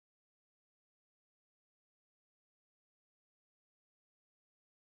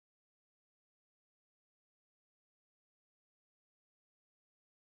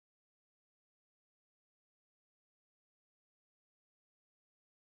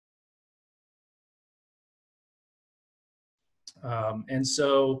And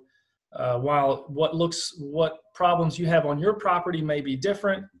so while what problems you have on your property may be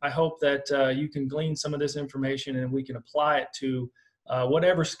different, I hope that you can glean some of this information and we can apply it to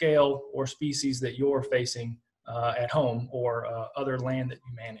whatever scale or species that you're facing at home or other land that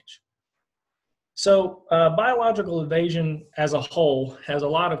you manage. So biological invasion as a whole has a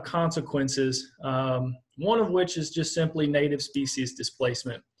lot of consequences, one of which is just simply native species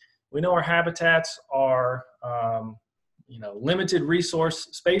displacement. We know our habitats are limited resource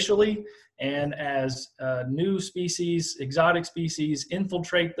spatially, and as new species, exotic species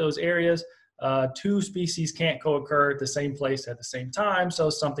infiltrate those areas, two species can't co-occur at the same place at the same time, so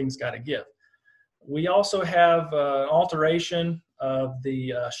something's got to give. We also have alteration of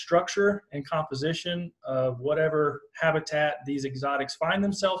the structure and composition of whatever habitat these exotics find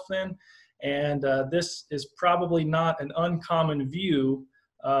themselves in, and this is probably not an uncommon view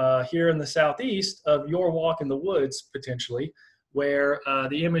here in the Southeast of your walk in the woods, potentially, where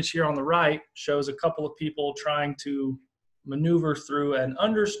the image here on the right shows a couple of people trying to maneuver through an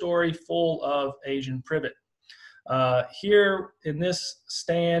understory full of Asian privet. Here in this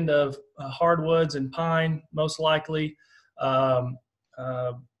stand of hardwoods and pine, most likely,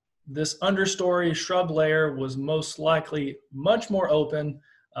 this understory shrub layer was most likely much more open,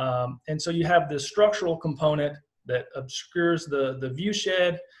 and so you have this structural component that obscures the view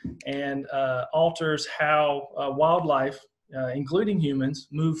shed and alters how wildlife, including humans,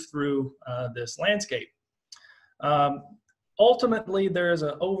 move through this landscape. Ultimately, there is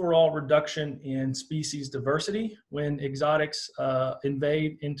an overall reduction in species diversity when exotics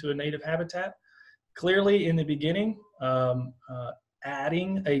invade into a native habitat. Clearly, in the beginning,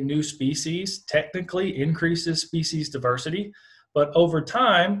 adding a new species technically increases species diversity. But over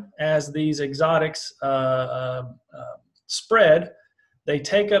time, as these exotics spread, they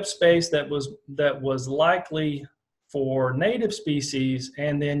take up space that was likely for native species,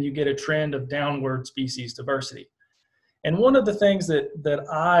 and then you get a trend of downward species diversity. And one of the things that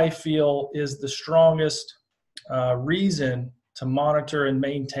I feel is the strongest reason to monitor and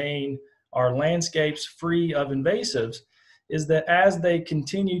maintain our landscapes free of invasives is that as they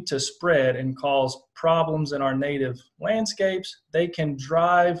continue to spread and cause problems in our native landscapes, they can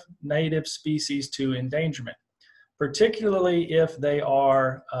drive native species to endangerment, particularly if they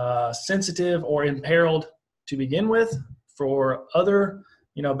are sensitive or imperiled to begin with for other,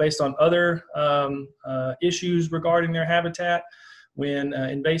 based on other issues regarding their habitat. When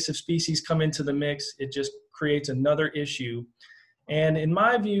invasive species come into the mix, it just creates another issue. And in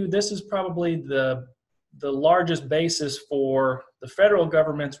my view, this is probably the largest basis for the federal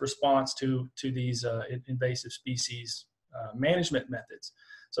government's response to these invasive species management methods.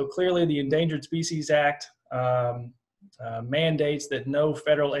 So clearly the Endangered Species Act mandates that no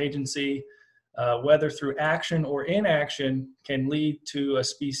federal agency, whether through action or inaction, can lead to a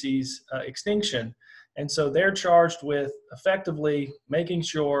species extinction. And so they're charged with effectively making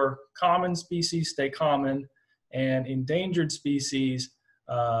sure common species stay common and endangered species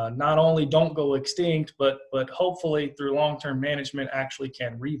not only don't go extinct, but hopefully through long-term management actually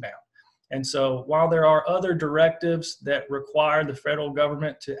can rebound. And so while there are other directives that require the federal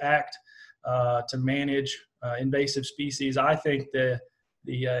government to act to manage invasive species, I think the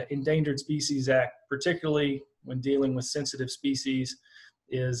Endangered Species Act, particularly when dealing with sensitive species,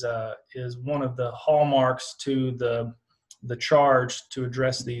 is one of the hallmarks to the charge to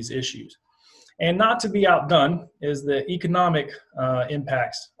address these issues. And not to be outdone is the economic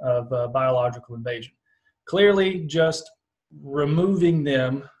impacts of biological invasion. Clearly, just removing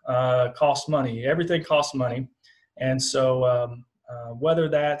them costs money. Everything costs money. And so whether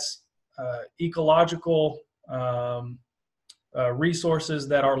that's ecological resources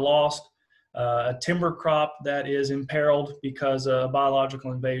that are lost, a timber crop that is imperiled because of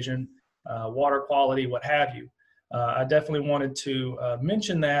biological invasion, water quality, what have you. I definitely wanted to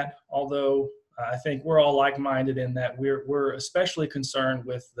mention that, although I think we're all like-minded in that we're especially concerned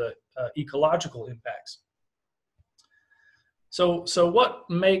with the ecological impacts. So what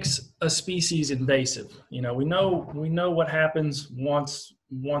makes a species invasive? We know what happens once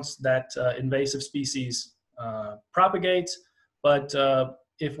that invasive species propagates, but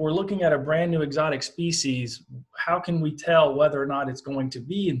if we're looking at a brand new exotic species, how can we tell whether or not it's going to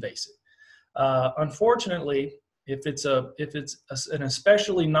be invasive? Unfortunately, if it's an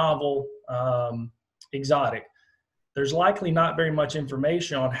especially novel exotic, there's likely not very much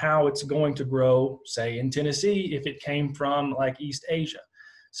information on how it's going to grow, say in Tennessee, if it came from like East Asia.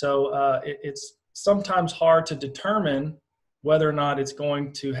 So it's sometimes hard to determine whether or not it's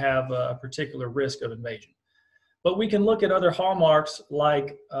going to have a particular risk of invasion. But we can look at other hallmarks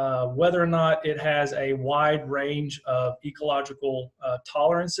like whether or not it has a wide range of ecological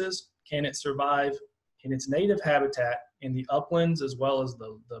tolerances. Can it survive in its native habitat in the uplands as well as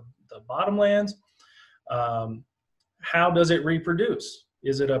the bottomlands? How does it reproduce?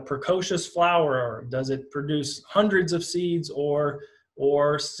 Is it a precocious flower? Does it produce hundreds of seeds or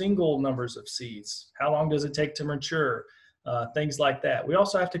single numbers of seeds? How long does it take to mature? Things like that. We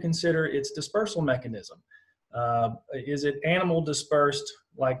also have to consider its dispersal mechanism. Is it animal dispersed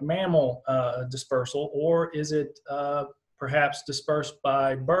like mammal dispersal, or is it perhaps dispersed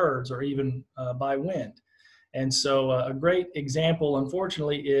by birds or even by wind? And so a great example,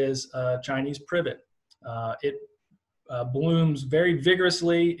 unfortunately, is Chinese privet. It blooms very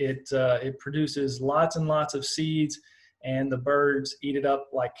vigorously. It produces lots and lots of seeds, and the birds eat it up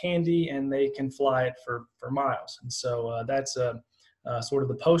like candy, and they can fly it for miles. And so that's sort of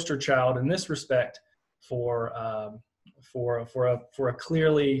the poster child in this respect for a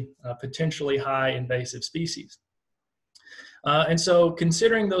clearly potentially high invasive species. And so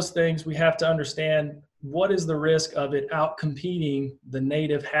considering those things, we have to understand what is the risk of it outcompeting the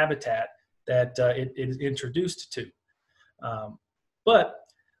native habitat that it is introduced to. But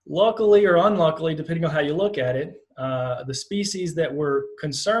luckily or unluckily, depending on how you look at it, the species that we're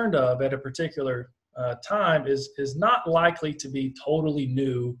concerned of at a particular time is not likely to be totally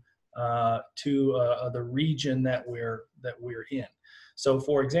new to the region that we're in. So,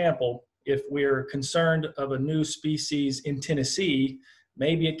 for example, if we're concerned of a new species in Tennessee,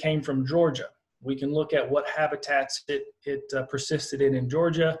 maybe it came from Georgia. We can look at what habitats it persisted in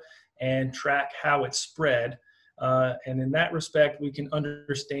Georgia and track how it spread. And in that respect, we can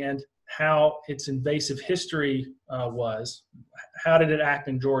understand how its invasive history was. How did it act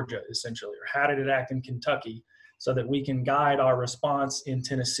in Georgia, essentially, or how did it act in Kentucky, so that we can guide our response in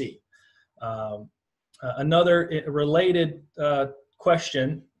Tennessee. Another related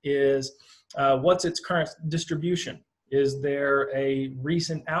question is, what's its current distribution? Is there a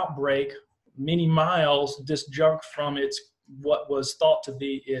recent outbreak many miles disjunct from what was thought to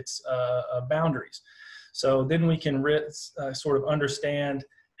be its boundaries? So then we can sort of understand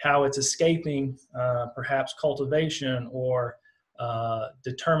how it's escaping perhaps cultivation, or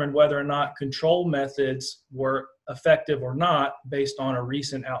determine whether or not control methods were effective or not based on a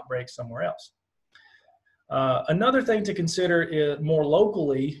recent outbreak somewhere else. Another thing to consider more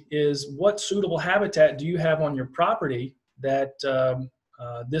locally is what suitable habitat do you have on your property that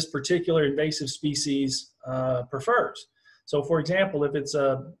this particular invasive species prefers. So, for example, if it's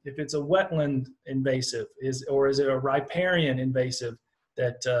a wetland invasive, or is it a riparian invasive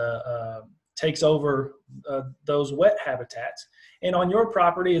that takes over those wet habitats, and on your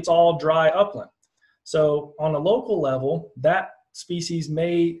property it's all dry upland. So on a local level, that species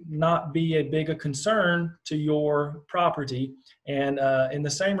may not be a big a concern to your property, and in the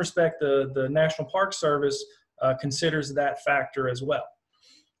same respect, the National Park Service considers that factor as well.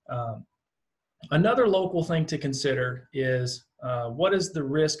 Another local thing to consider is what is the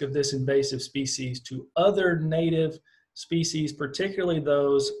risk of this invasive species to other native species, particularly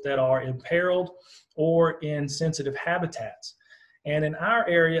those that are imperiled or in sensitive habitats. And in our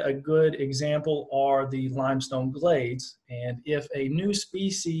area, a good example are the limestone glades. And if a new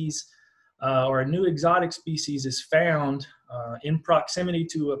species or a new exotic species is found in proximity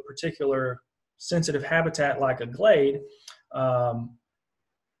to a particular sensitive habitat like a glade,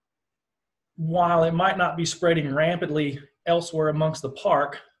 while it might not be spreading rampantly elsewhere amongst the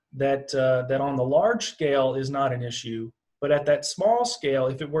park, that on the large scale is not an issue, but at that small scale,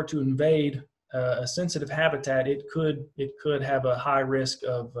 if it were to invade a sensitive habitat, it could have a high risk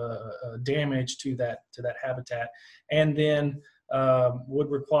of damage to that habitat, and then would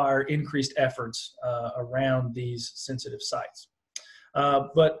require increased efforts around these sensitive sites.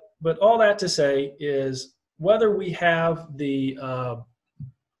 But all that to say is, whether we have the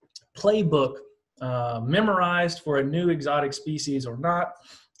playbook memorized for a new exotic species or not,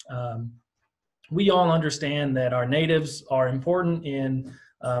 we all understand that our natives are important in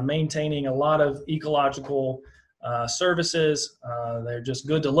maintaining a lot of ecological services. They're just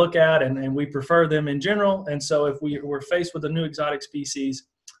good to look at, and we prefer them in general. And so if we're faced with a new exotic species,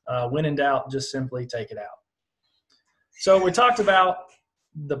 when in doubt, just simply take it out. So we talked about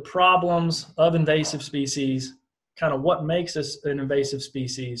the problems of invasive species, kind of what makes us an invasive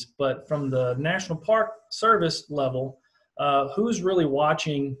species, but from the National Park Service level, who's really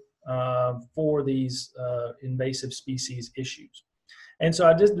watching for these invasive species issues. And so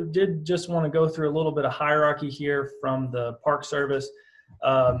I did just want to go through a little bit of hierarchy here from the Park Service.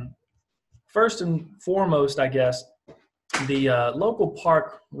 First and foremost, I guess, the Local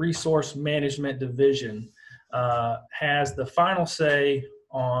Park Resource Management Division has the final say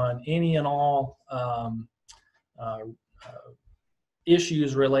on any and all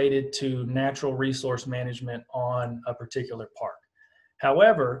issues related to natural resource management on a particular park.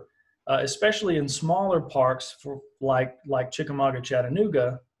 However, especially in smaller parks like Chickamauga,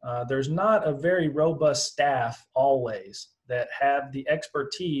 Chattanooga, there's not a very robust staff always that have the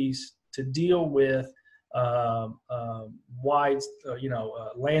expertise to deal with wide,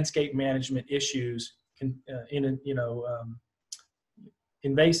 landscape management issues,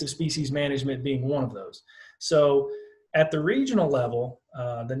 invasive species management being one of those. So at the regional level,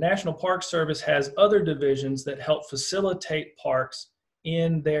 the National Park Service has other divisions that help facilitate parks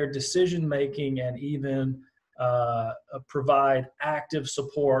in their decision-making and even provide active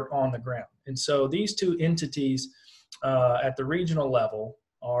support on the ground. And so these two entities at the regional level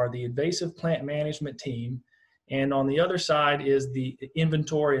are the Invasive Plant Management Team, and on the other side is the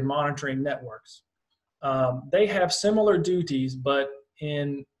Inventory and Monitoring Networks. They have similar duties, but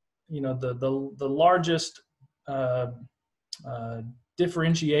in the largest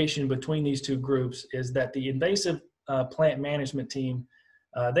differentiation between these two groups is that the Invasive Plant Management Team,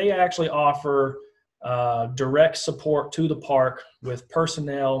 they actually offer direct support to the park with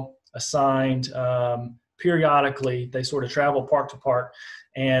personnel assigned periodically. They sort of travel park to park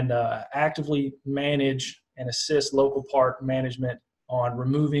and actively manage and assist local park management on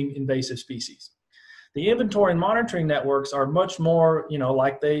removing invasive species. The inventory and monitoring networks are much more,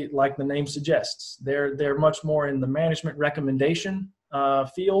 like the name suggests. They're much more in the management recommendation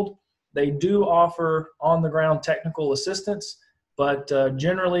field. They do offer on-the-ground technical assistance, but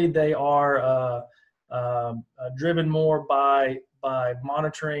generally they are driven more by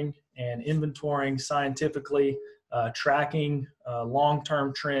monitoring and inventorying scientifically, tracking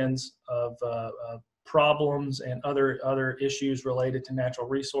long-term trends of problems and other issues related to natural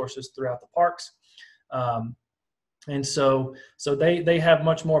resources throughout the parks. And so they have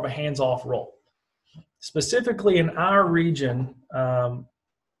much more of a hands-off role. Specifically in our region,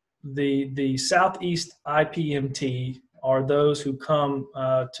 the Southeast IPMT are those who come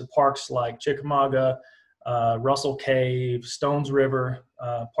to parks like Chickamauga, Russell Cave, Stones River,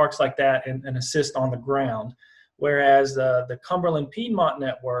 parks like that, and assist on the ground. Whereas the Cumberland Piedmont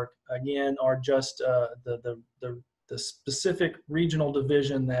Network, again, are just the specific regional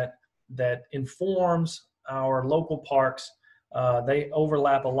division that informs our local parks. They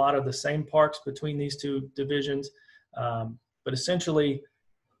overlap a lot of the same parks between these two divisions, but essentially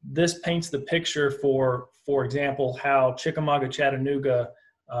this paints the picture for example, how Chickamauga, Chattanooga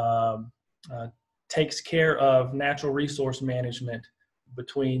takes care of natural resource management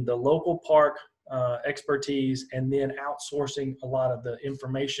between the local park expertise and then outsourcing a lot of the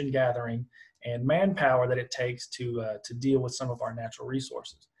information gathering and manpower that it takes to deal with some of our natural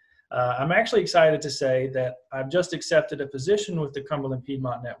resources. I'm actually excited to say that I've just accepted a position with the Cumberland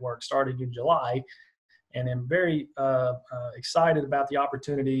Piedmont Network starting in July, and am very excited about the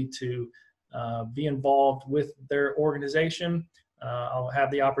opportunity to be involved with their organization. I'll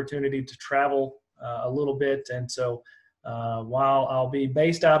have the opportunity to travel a little bit, and so while I'll be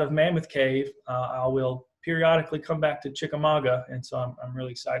based out of Mammoth Cave, I will periodically come back to Chickamauga, and so I'm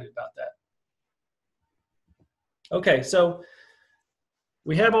really excited about that. Okay, so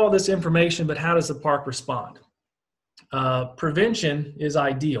we have all this information, but how does the park respond? Prevention is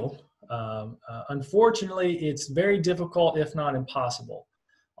ideal. Unfortunately, it's very difficult, if not impossible.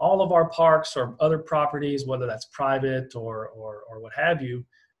 All of our parks or other properties, whether that's private or what have you,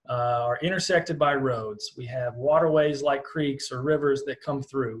 are intersected by roads. We have waterways like creeks or rivers that come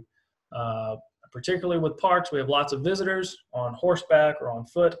through. Particularly with parks, we have lots of visitors on horseback or on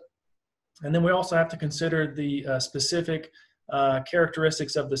foot. And then we also have to consider the specific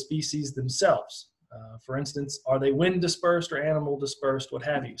characteristics of the species themselves. For instance, are they wind dispersed or animal dispersed, what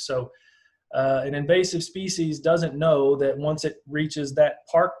have you. So an invasive species doesn't know that once it reaches that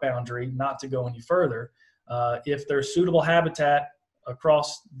park boundary not to go any further. If there's suitable habitat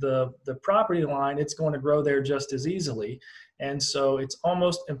across the property line, it's going to grow there just as easily. And so it's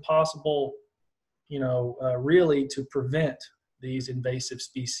almost impossible, really to prevent these invasive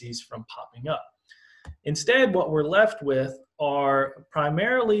species from popping up. Instead, what we're left with are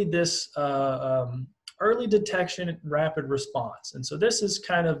primarily this early detection and rapid response. And so this is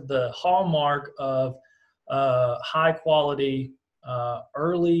kind of the hallmark of high quality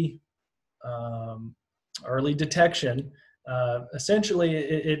early detection. Essentially,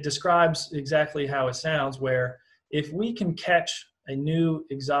 it describes exactly how it sounds, where if we can catch a new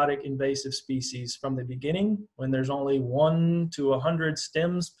exotic invasive species from the beginning, when there's only 1 to 100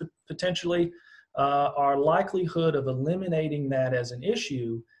 stems potentially, our likelihood of eliminating that as an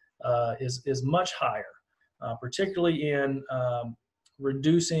issue is much higher. particularly in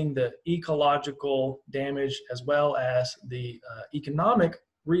reducing the ecological damage as well as the economic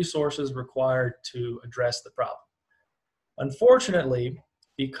resources required to address the problem. Unfortunately,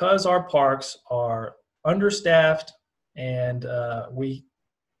 because our parks are understaffed and we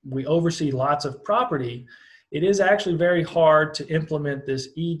oversee lots of property, it is actually very hard to implement this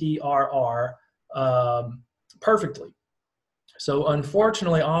EDRR perfectly. So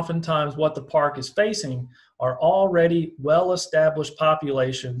unfortunately, oftentimes what the park is facing are already well-established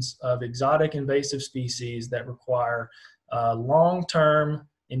populations of exotic invasive species that require long-term,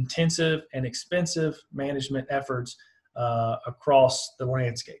 intensive, and expensive management efforts across the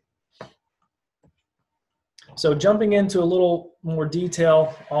landscape. So jumping into a little more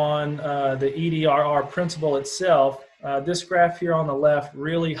detail on the EDRR principle itself, this graph here on the left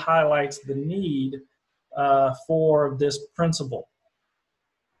really highlights the need for this principle.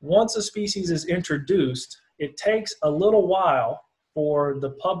 Once a species is introduced, it takes a little while for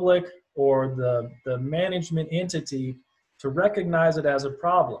the public or the management entity to recognize it as a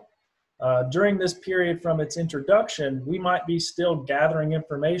problem. During this period from its introduction, we might be still gathering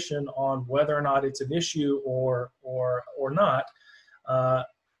information on whether or not it's an issue or not.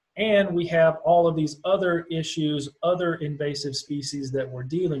 And we have all of these other issues, other invasive species that we're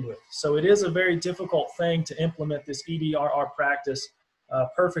dealing with. So it is a very difficult thing to implement this EDRR practice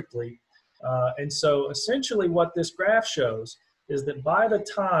perfectly. And so essentially what this graph shows is that by the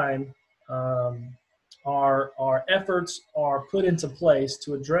time our efforts are put into place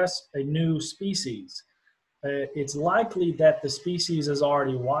to address a new species, it's likely that the species is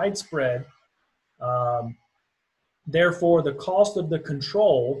already widespread. Therefore, the cost of the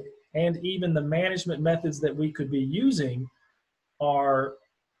control and even the management methods that we could be using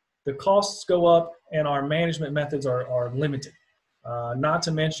the costs go up and our management methods are limited. Not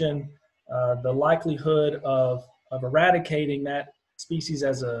to mention the likelihood of eradicating that species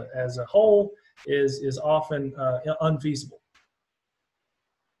as a whole is often unfeasible.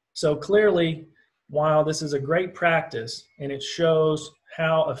 So clearly, while this is a great practice and it shows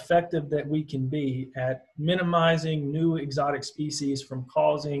how effective that we can be at minimizing new exotic species from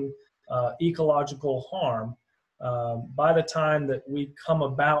causing ecological harm, by the time that we come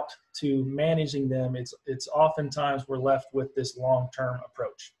about to managing them, it's oftentimes we're left with this long-term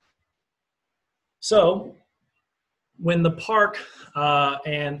approach. So when the park,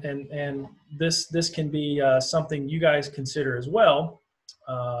 and this can be something you guys consider as well,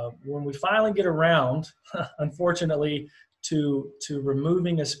 when we finally get around, unfortunately, to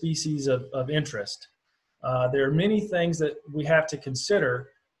removing a species of interest, there are many things that we have to consider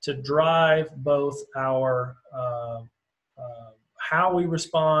to drive both our how we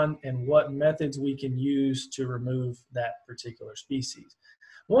respond and what methods we can use to remove that particular species.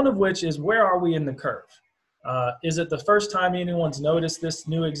 One of which is, where are we in the curve? Is it the first time anyone's noticed this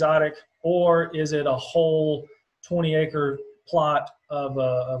new exotic, or is it a whole 20-acre plot of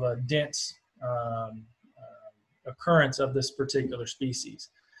a dense occurrence of this particular species?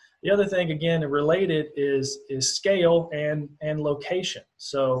 The other thing, again, related is scale and location.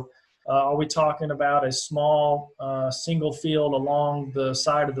 So are we talking about a small single field along the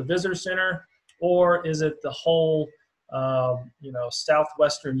side of the visitor center, or is it the whole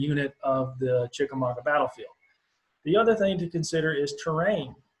southwestern unit of the Chickamauga battlefield? The other thing to consider is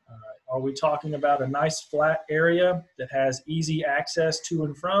terrain. Are we talking about a nice flat area that has easy access to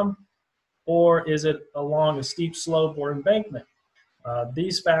and from, or is it along a steep slope or embankment?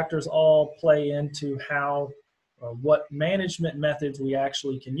 These factors all play into what management methods we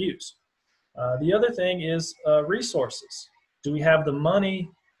actually can use. The other thing is resources. Do we have the money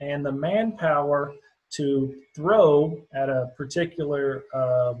and the manpower to throw at a particular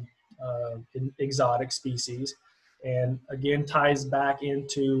exotic species? And again, ties back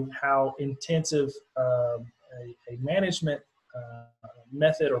into how intensive a management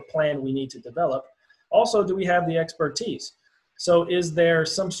method or plan we need to develop. Also, do we have the expertise? So is there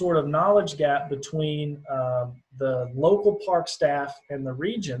some sort of knowledge gap between the local park staff and the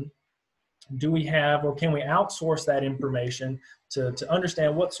region? Do we have, or can we outsource that information to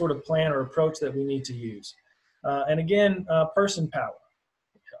understand what sort of plan or approach that we need to use? And again, person power.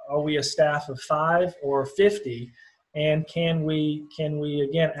 Are we a staff of 5 or 50? And can we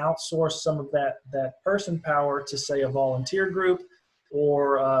again outsource some of that person power to, say, a volunteer group,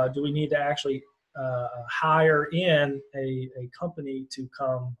 or do we need to actually hire in a company to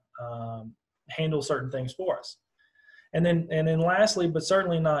come handle certain things for us? And then lastly, but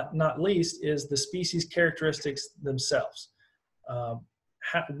certainly not least, is the species characteristics themselves.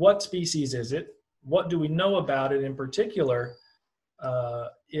 What species is it? What do we know about it in particular?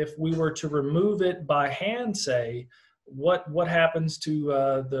 if we were to remove it by hand, say, what happens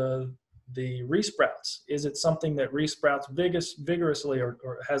to the resprouts? Is it something that resprouts vigorously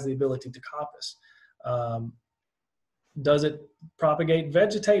or has the ability to coppice? Does it propagate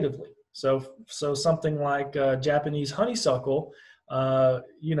vegetatively? So something like Japanese honeysuckle,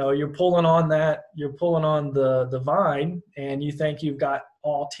 you're pulling on the vine, and you think you've got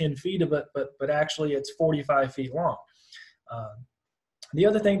all 10 feet of it, but actually it's 45 feet long. The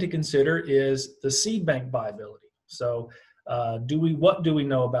other thing to consider is the seed bank viability. So what do we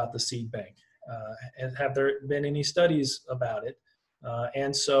know about the seed bank? And have there been any studies about it?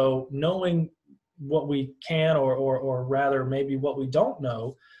 And so knowing what we can, or rather maybe what we don't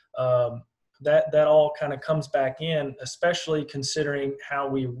know, that all kind of comes back in, especially considering how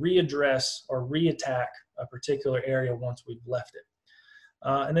we readdress or reattack a particular area once we've left it.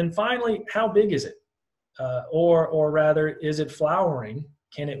 And then finally, how big is it? Or rather, is it flowering?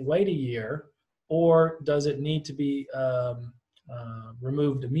 Can it wait a year? Or does it need to be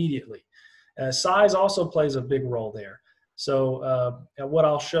removed immediately? Size also plays a big role there. So what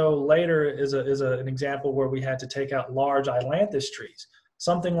I'll show later is an example where we had to take out large ailanthus trees.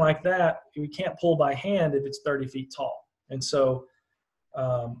 Something like that, we can't pull by hand if it's 30 feet tall. And so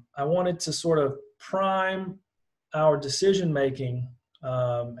I wanted to sort of prime our decision-making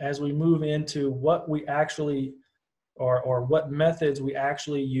as we move into what we actually, or what methods we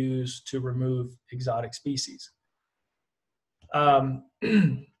actually use to remove exotic species.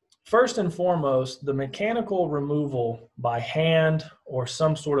 First and foremost, the mechanical removal by hand or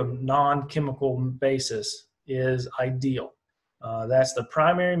some sort of non-chemical basis is ideal. That's the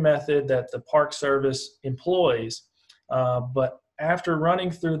primary method that the Park Service employs. But after running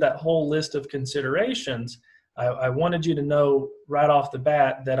through that whole list of considerations, I wanted you to know right off the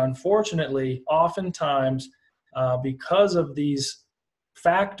bat that unfortunately, oftentimes, because of these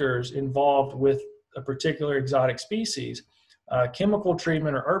factors involved with a particular exotic species, chemical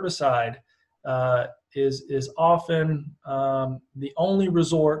treatment or herbicide is often the only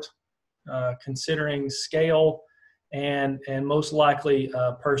resort, considering scale and most likely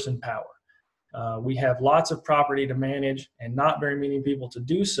person power. We have lots of property to manage and not very many people to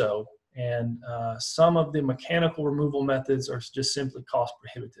do so, and some of the mechanical removal methods are just simply cost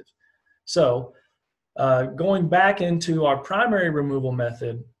prohibitive. So going back into our primary removal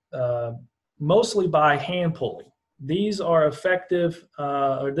method, mostly by hand pulling. These are effective,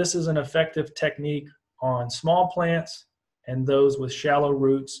 or this is an effective technique on small plants and those with shallow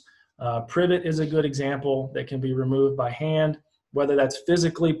roots. Privet is a good example that can be removed by hand, whether that's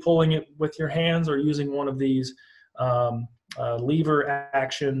physically pulling it with your hands or using one of these lever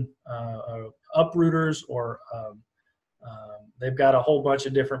action uprooters, or they've got a whole bunch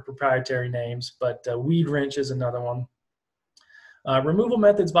of different proprietary names, but weed wrench is another one. Removal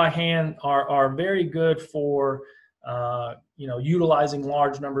methods by hand are very good for utilizing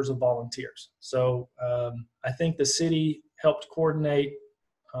large numbers of volunteers. So I think the city helped coordinate,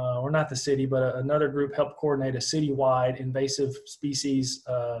 or not the city, but another group helped coordinate a citywide invasive species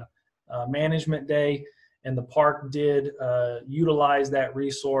management day, and the park did utilize that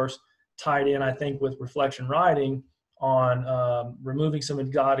resource, tied in, I think, with reflection riding on removing some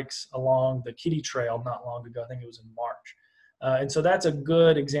exotics along the Kitty Trail not long ago. I think it was in March. And so that's a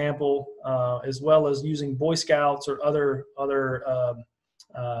good example, as well as using Boy Scouts or other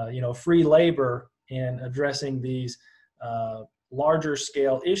free labor in addressing these larger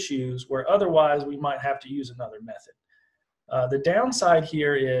scale issues where otherwise we might have to use another method. The downside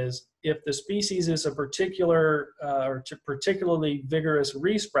here is if the species is a particularly vigorous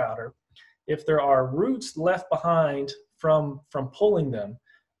resprouter, if there are roots left behind from pulling them,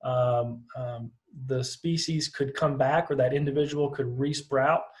 the species could come back, or that individual could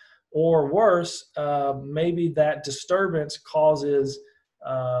resprout, or worse, maybe that disturbance causes,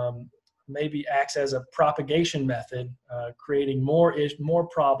 maybe acts as a propagation method, creating more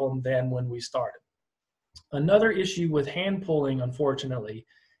problem than when we started. Another issue with hand pulling, unfortunately,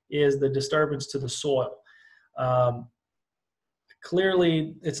 is the disturbance to the soil.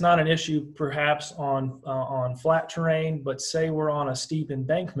 Clearly, it's not an issue perhaps on flat terrain, but say we're on a steep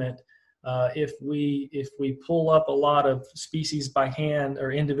embankment. If we pull up a lot of species by hand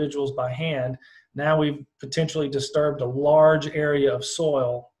or individuals by hand, now we've potentially disturbed a large area of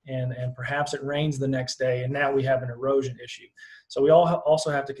soil, and perhaps it rains the next day, and now we have an erosion issue. So we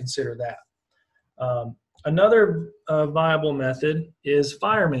also have to consider that. Another viable method is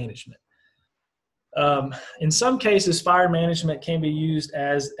fire management. In some cases, fire management can be used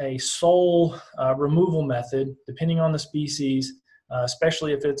as a sole removal method, depending on the species,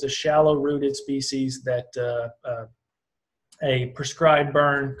 especially if it's a shallow-rooted species that a prescribed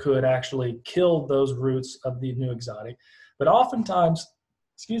burn could actually kill those roots of the new exotic. But oftentimes,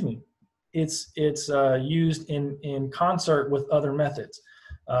 excuse me, it's used in concert with other methods.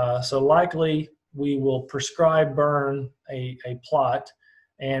 So likely we will prescribe burn a plot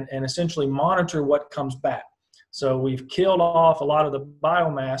and essentially monitor what comes back. So we've killed off a lot of the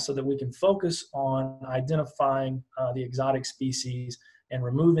biomass so that we can focus on identifying the exotic species and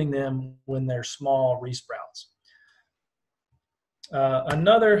removing them when they're small resprouts.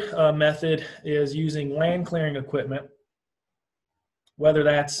 Another method is using land clearing equipment, whether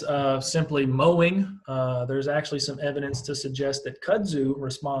that's simply mowing. There's actually some evidence to suggest that kudzu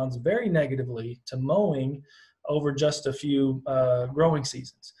responds very negatively to mowing over just a few growing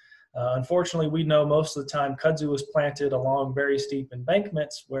seasons. Unfortunately, we know most of the time kudzu was planted along very steep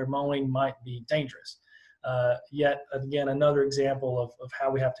embankments where mowing might be dangerous. Yet, again, another example of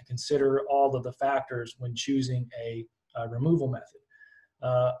how we have to consider all of the factors when choosing a removal method.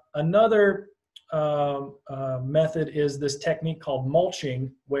 Another method is this technique called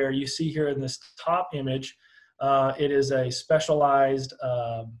mulching, where you see here in this top image, it is a specialized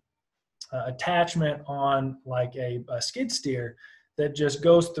attachment on like a skid steer that just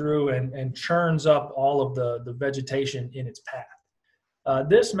goes through and churns up all of the vegetation in its path.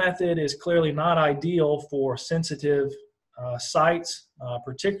 This method is clearly not ideal for sensitive sites,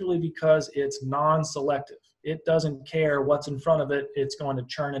 particularly because it's non-selective. It doesn't care what's in front of it. It's going to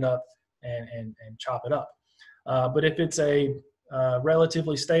churn it up and chop it up. But if it's a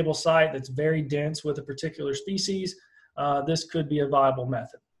relatively stable site that's very dense with a particular species, this could be a viable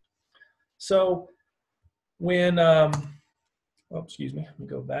method. So when, excuse me, let me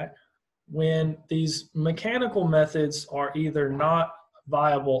go back. When these mechanical methods are either not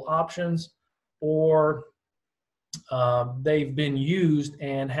viable options or they've been used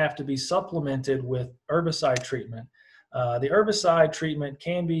and have to be supplemented with herbicide treatment, the herbicide treatment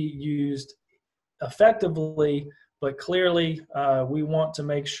can be used effectively, but clearly we want to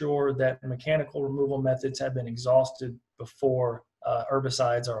make sure that mechanical removal methods have been exhausted before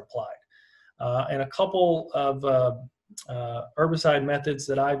herbicides are applied. And a couple of herbicide methods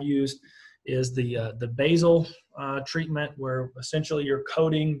that I've used is the basal treatment, where essentially you're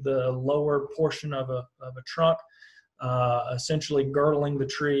coating the lower portion of a trunk, essentially girdling the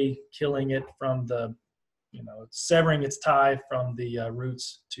tree, killing it from the, severing its tie from the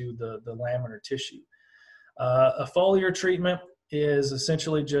roots to the laminar tissue. A foliar treatment is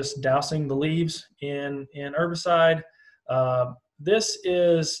essentially just dousing the leaves in herbicide. This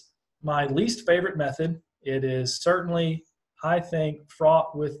is my least favorite method. It is certainly, I think,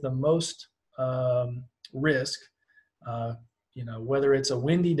 fraught with the most risk, whether it's a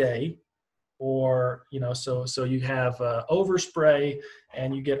windy day or, so you have overspray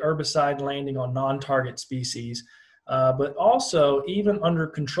and you get herbicide landing on non-target species. But also, even under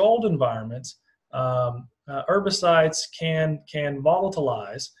controlled environments, herbicides can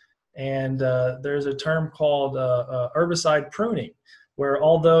volatilize. And there's a term called herbicide pruning, where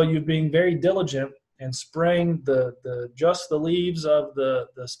although you're being very diligent and spraying just the leaves of the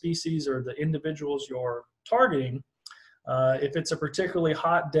species or the individuals you're targeting, if it's a particularly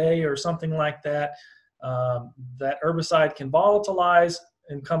hot day or something like that, that herbicide can volatilize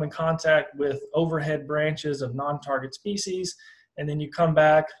and come in contact with overhead branches of non-target species, and then you come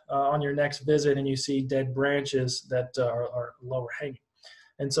back on your next visit and you see dead branches that are lower hanging.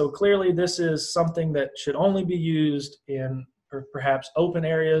 And so clearly this is something that should only be used in perhaps open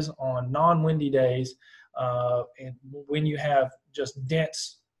areas on non-windy days, and when you have just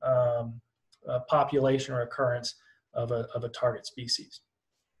dense population or occurrence of a target species.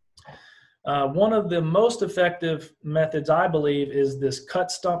 One of the most effective methods, I believe, is this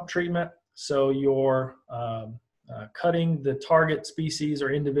cut stump treatment. So you're cutting the target species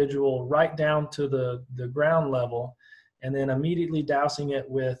or individual right down to the ground level, and then immediately dousing it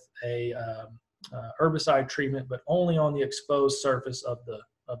with a herbicide treatment, but only on the exposed surface of the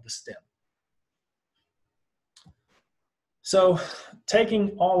stem. So taking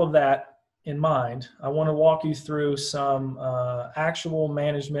all of that in mind, I want to walk you through some actual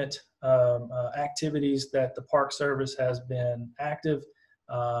management activities that the Park Service has been active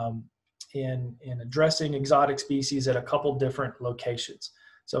in addressing exotic species at a couple different locations.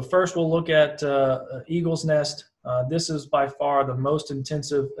 So first we'll look at Eagle's Nest. This is by far the most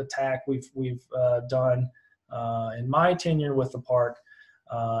intensive attack we've done in my tenure with the park.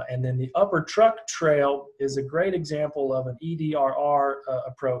 And then the Upper Truck Trail is a great example of an EDRR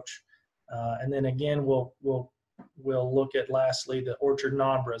approach. And then again, we'll look at lastly the Orchard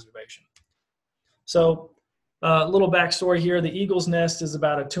Knob Reservation. So a little backstory here: the Eagle's Nest is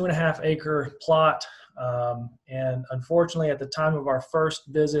about a 2.5 acre plot And unfortunately, at the time of our first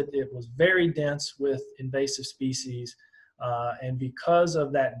visit, it was very dense with invasive species. And because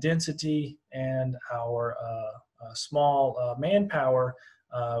of that density and our small manpower,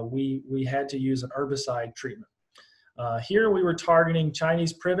 we had to use an herbicide treatment. Here we were targeting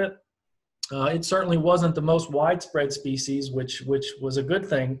Chinese privet. It certainly wasn't the most widespread species, which was a good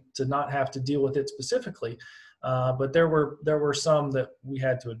thing to not have to deal with it specifically. But there were some that we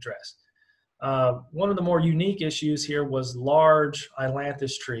had to address. One of the more unique issues here was large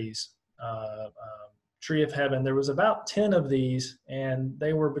ailanthus trees. Tree of heaven. There was about 10 of these, and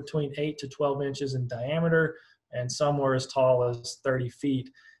they were between 8 to 12 inches in diameter, and some were as tall as 30 feet.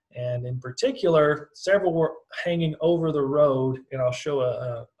 And in particular, several were hanging over the road, and I'll show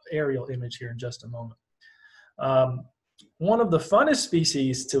a aerial image here in just a moment. One of the funnest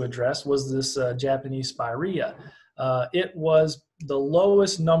species to address was this Japanese spirea. It was the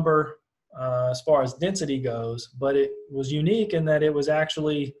lowest number as far as density goes, but it was unique in that it was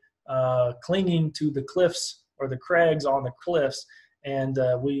actually clinging to the cliffs or the crags on the cliffs, and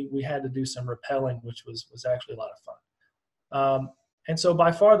we had to do some rappelling, which was actually a lot of fun. And so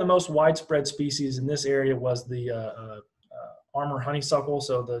by far the most widespread species in this area was the armor honeysuckle,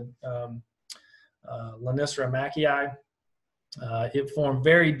 so the Lanicera macchii. It formed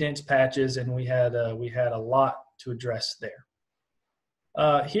very dense patches, and we had a lot to address there.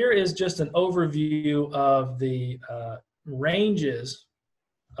 Here is just an overview of the ranges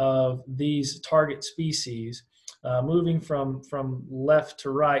of these target species, moving from left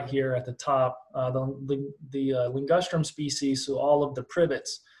to right here at the top. The Ligustrum species, so all of the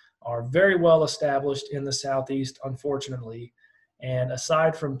privets, are very well established in the southeast, unfortunately. And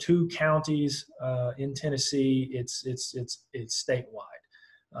aside from 2 counties in Tennessee, it's statewide.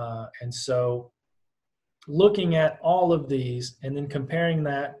 And so looking at all of these and then comparing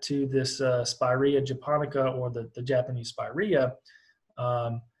that to this Spirea japonica, or the Japanese spirea,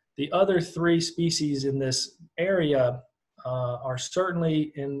 the other 3 species in this area are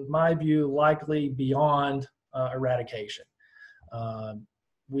certainly, in my view, likely beyond eradication.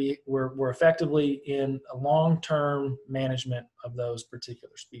 We're effectively in a long-term management of those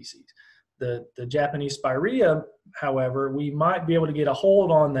particular species. The Japanese spirea, however, we might be able to get a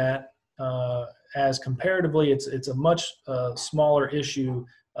hold on that, as comparatively it's a much smaller issue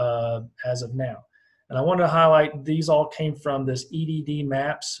as of now. And I wanted to highlight, these all came from this EDD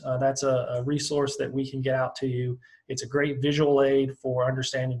Maps. That's a resource that we can get out to you. It's a great visual aid for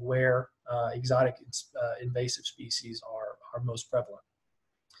understanding where exotic invasive species are most prevalent.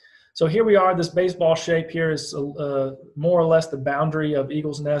 So here we are. This baseball shape here is more or less the boundary of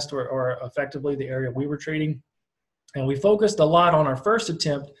Eagle's Nest, or effectively the area we were treating. And we focused a lot on our first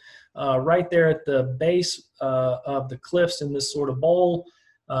attempt right there at the base of the cliffs in this sort of bowl,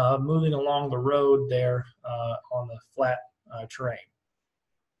 moving along the road there on the flat terrain.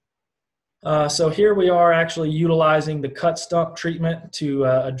 So here we are actually utilizing the cut stump treatment to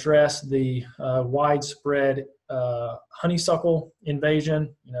address the widespread honeysuckle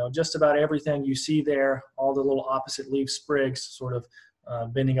invasion. You know, just about everything you see there, all the little opposite leaf sprigs sort of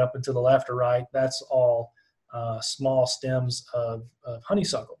bending up and to the left or right, that's all small stems of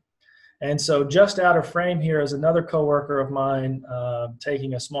honeysuckle. And so just out of frame here is another coworker of mine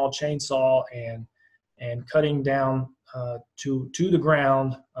taking a small chainsaw and cutting down to the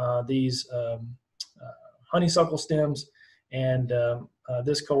ground these honeysuckle stems. And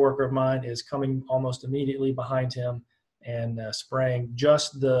this coworker of mine is coming almost immediately behind him and spraying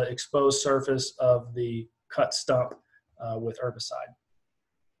just the exposed surface of the cut stump with herbicide.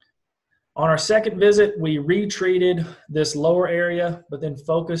 On our second visit, we retreated this lower area, but then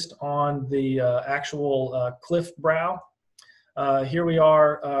focused on the actual cliff brow. Here we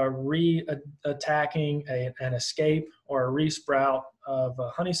are re-attacking an escape or a resprout of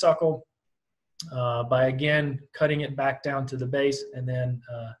honeysuckle by again cutting it back down to the base and then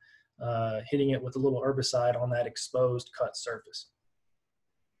hitting it with a little herbicide on that exposed cut surface.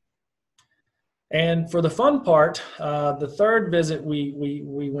 And for the fun part, the third visit we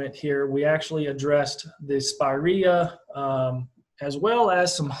went here, we actually addressed the spirea as well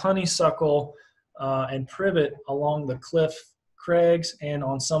as some honeysuckle and privet along the cliff crags and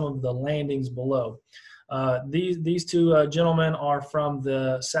on some of the landings below. These 2 gentlemen are from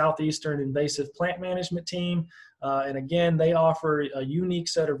the Southeastern Invasive Plant Management Team. And again, they offer a unique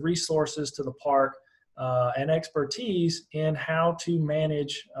set of resources to the park and expertise in how to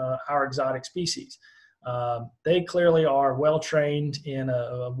manage our exotic species. They clearly are well trained in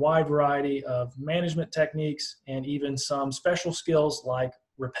a wide variety of management techniques and even some special skills like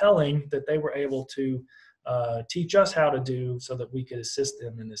rappelling that they were able to teach us how to do so that we could assist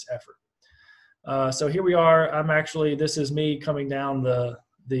them in this effort. So here we are. This is me coming down the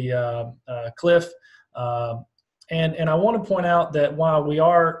cliff. And I want to point out that while we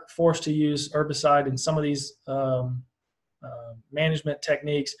are forced to use herbicide in some of these management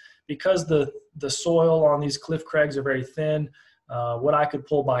techniques, because the soil on these cliff crags are very thin, what I could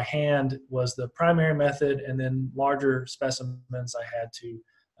pull by hand was the primary method, and then larger specimens I had to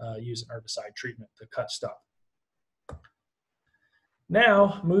use an herbicide treatment to cut stump.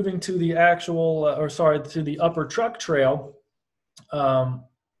 Now, moving to the to the upper truck trail.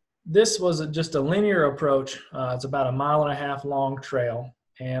 This was just a linear approach. It's about 1.5 mile long trail,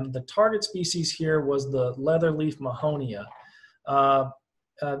 and the target species here was the leatherleaf mahonia.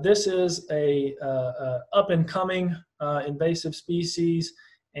 This is a up-and-coming invasive species,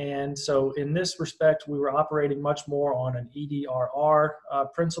 and so in this respect, we were operating much more on an EDRR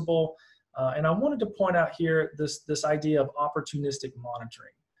principle. And I wanted to point out here this idea of opportunistic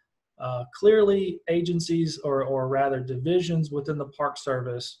monitoring. Clearly, agencies or rather divisions within the Park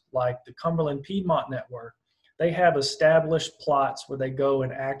Service, like the Cumberland Piedmont Network, they have established plots where they go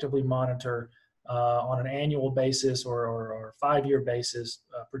and actively monitor on an annual basis or 5-year basis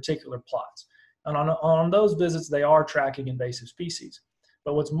particular plots. And on those visits, they are tracking invasive species.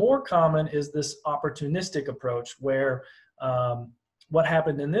 But what's more common is this opportunistic approach where what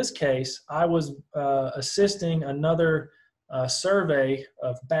happened in this case, I was assisting another survey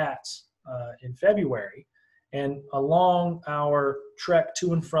of bats in February, and along our trek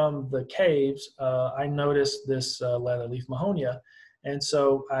to and from the caves, I noticed this leatherleaf mahonia, and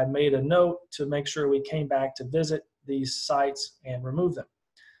so I made a note to make sure we came back to visit these sites and remove them.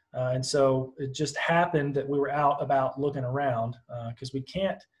 And so it just happened that we were out about looking around because we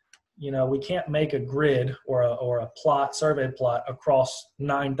can't make a grid or a survey plot across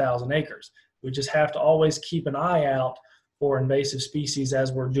 9,000 acres. We just have to always keep an eye out for invasive species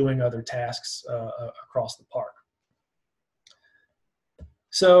as we're doing other tasks across the park.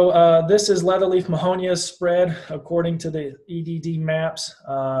 So this is leatherleaf mahonia's spread according to the EDD maps.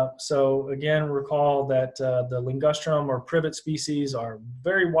 So again, recall that the ligustrum or privet species are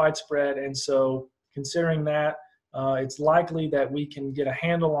very widespread, and so considering that, it's likely that we can get a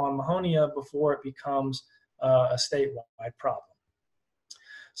handle on mahonia before it becomes a statewide problem.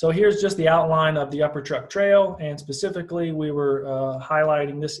 So here's just the outline of the Upper Truck Trail, and specifically we were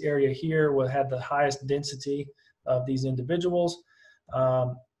highlighting this area here where had the highest density of these individuals.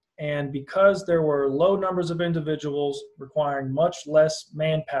 And because there were low numbers of individuals requiring much less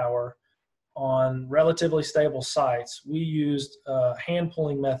manpower on relatively stable sites, we used hand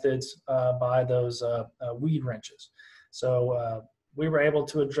pulling methods by those weed wrenches. So we were able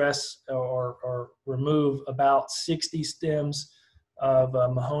to address or remove about 60 stems of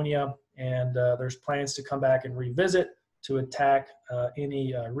mahonia, and there's plans to come back and revisit to attack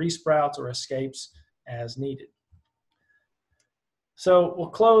any resprouts or escapes as needed. So we'll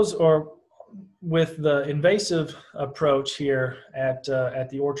close with the invasive approach here at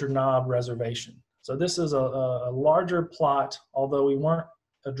the Orchard Knob Reservation. So this is a larger plot, although we weren't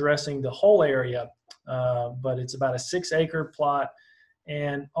addressing the whole area, but it's about a 6-acre plot.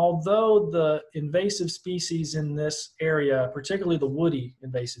 And although the invasive species in this area, particularly the woody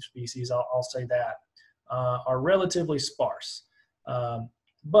invasive species, I'll say that, are relatively sparse.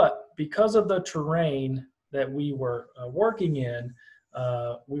 But because of the terrain that we were working in,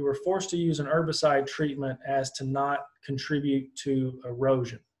 we were forced to use an herbicide treatment as to not contribute to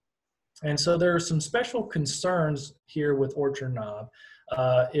erosion. And so there are some special concerns here with Orchard Knob.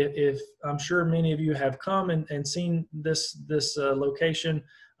 If I'm sure many of you have come and seen this location,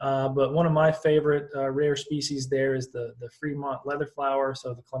 but one of my favorite rare species there is the Fremont leatherflower.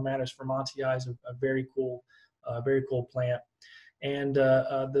 So the Clematis fremontii is a very cool plant. And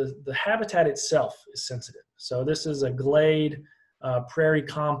the habitat itself is sensitive. So this is a glade prairie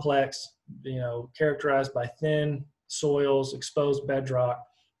complex, characterized by thin soils, exposed bedrock,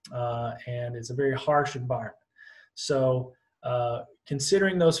 and it's a very harsh environment. So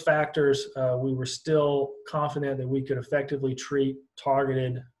considering those factors, we were still confident that we could effectively treat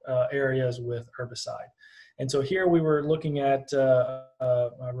targeted areas with herbicide. And so here we were looking at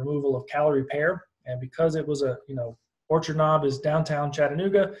removal of calorie pear, and because it was Orchard Knob is downtown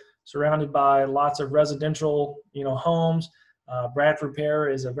Chattanooga, surrounded by lots of residential, homes. Bradford pear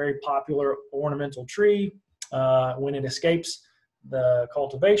is a very popular ornamental tree. When it escapes the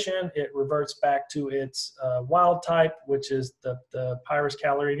cultivation, it reverts back to its wild type, which is the Pyrus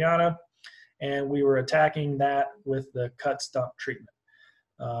caleriana, and we were attacking that with the cut stump treatment.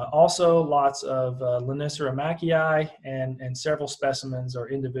 Also, lots of Lonicera macchii and several specimens or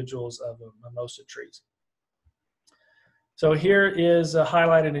individuals of mimosa trees. So here is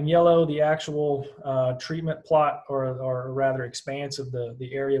highlighted in yellow the actual treatment plot, or rather expanse of the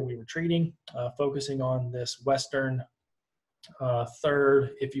area we were treating, focusing on this western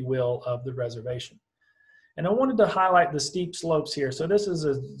third, if you will, of the reservation. And I wanted to highlight the steep slopes here. So this is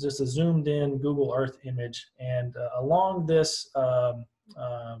just a zoomed in Google Earth image, and along this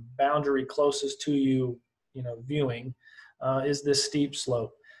boundary closest to you, viewing, is this steep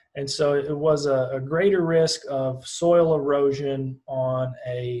slope. And so it was a greater risk of soil erosion on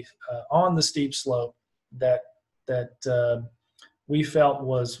the steep slope that we felt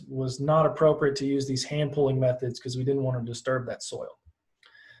was not appropriate to use these hand pulling methods, because we didn't want to disturb that soil.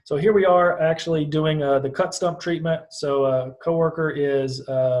 So here we are actually doing the cut stump treatment. So a coworker is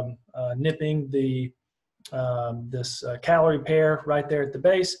nipping this calorie pear right there at the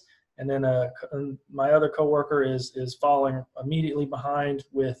base. And then my other coworker is following immediately behind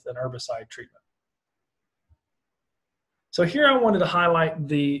with an herbicide treatment. So here I wanted to highlight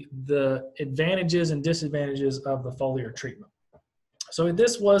the advantages and disadvantages of the foliar treatment. So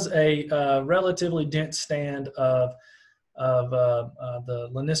this was a relatively dense stand of the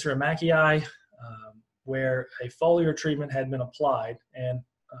Lonicera macchii, where a foliar treatment had been applied. And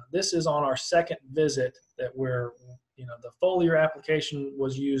this is on our second visit that the foliar application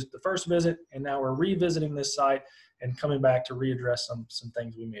was used the first visit, and now we're revisiting this site and coming back to readdress some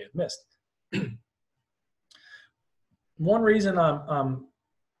things we may have missed. One reason I'm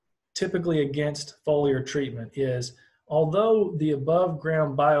typically against foliar treatment is, although the above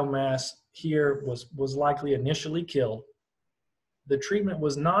ground biomass here was likely initially killed, the treatment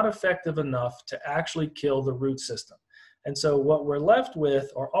was not effective enough to actually kill the root system. And so what we're left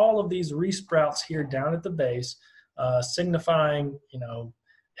with are all of these resprouts here down at the base, signifying,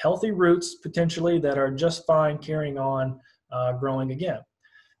 healthy roots potentially that are just fine carrying on growing again.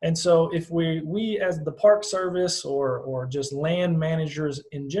 And so if we as the Park Service or just land managers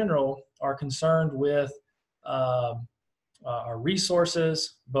in general are concerned with our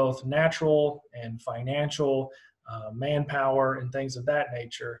resources, both natural and financial, manpower and things of that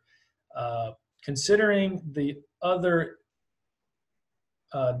nature, considering the other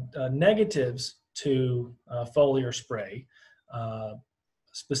negatives to foliar spray,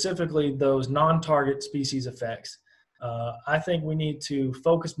 specifically those non-target species effects, I think we need to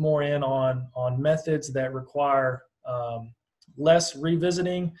focus more in on methods that require less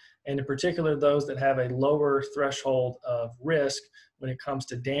revisiting, and in particular those that have a lower threshold of risk when it comes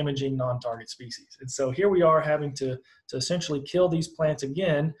to damaging non-target species. And so here we are having to essentially kill these plants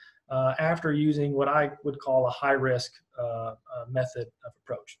again after using what I would call a high-risk method of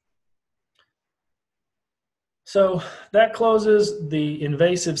approach. So that closes the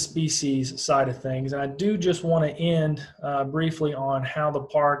invasive species side of things. And I do just want to end briefly on how the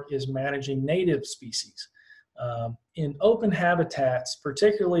park is managing native species. In open habitats,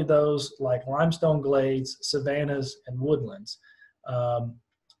 particularly those like limestone glades, savannas, and woodlands,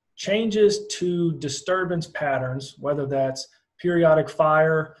 changes to disturbance patterns, whether that's periodic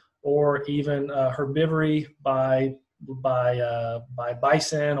fire or even herbivory by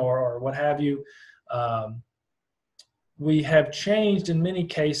bison or what have you, we have changed in many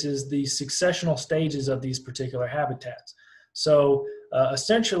cases the successional stages of these particular habitats. So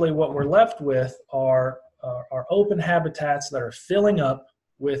essentially what we're left with are open habitats that are filling up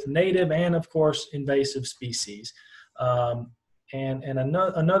with native and of course invasive species. And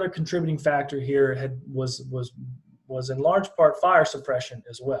another contributing factor here was in large part fire suppression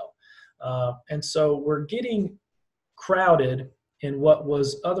as well. And so we're getting crowded in what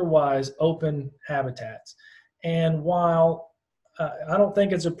was otherwise open habitats. And while I don't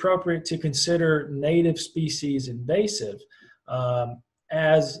think it's appropriate to consider native species invasive,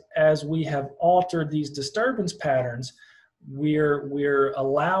 as we have altered these disturbance patterns, we're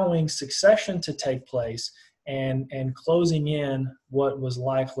allowing succession to take place and closing in what was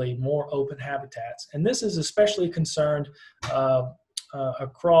likely more open habitats. And this is especially concerned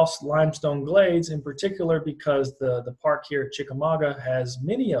across limestone glades in particular, because the park here at Chickamauga has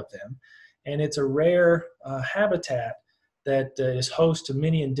many of them, and it's a rare habitat that is host to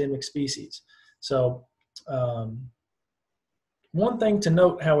many endemic species. So one thing to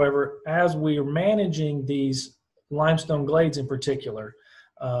note, however, as we are managing these limestone glades in particular,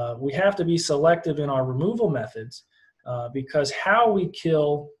 we have to be selective in our removal methods, because how we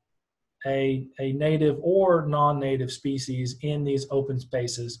kill a native or non-native species in these open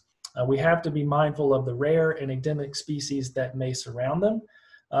spaces, we have to be mindful of the rare and endemic species that may surround them,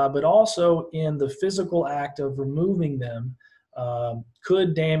 but also in the physical act of removing them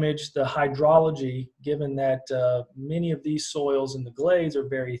could damage the hydrology, given that many of these soils in the glades are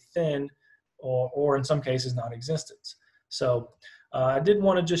very thin or in some cases non-existent. So I did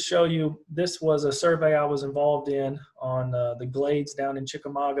want to just show you, this was a survey I was involved in on the glades down in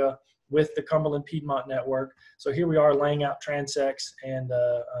Chickamauga with the Cumberland Piedmont Network. So here we are laying out transects and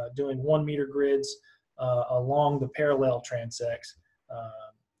doing 1 meter grids along the parallel transects,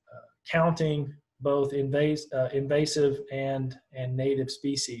 counting both invasive and native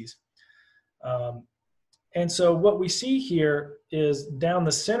species. And so what we see here is down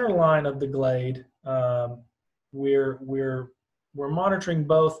the center line of the glade, we're monitoring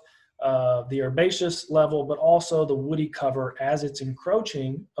both the herbaceous level, but also the woody cover as it's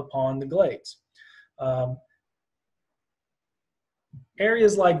encroaching upon the glades.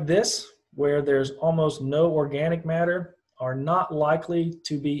 Areas like this, where there's almost no organic matter, are not likely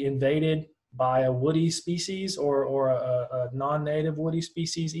to be invaded by a woody species or a non-native woody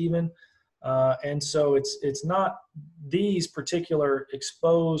species even. And so it's not these particular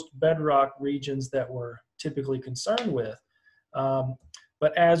exposed bedrock regions that we're typically concerned with.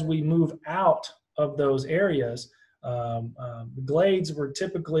 But as we move out of those areas, glades were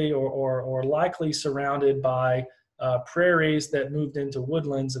typically or likely surrounded by prairies that moved into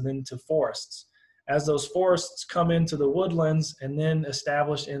woodlands and then to forests. As those forests come into the woodlands and then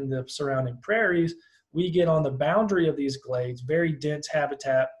establish in the surrounding prairies, we get on the boundary of these glades very dense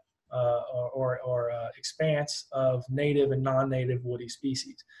habitat or expanse of native and non-native woody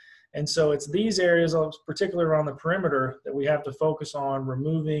species. And so it's these areas, particularly around the perimeter, that we have to focus on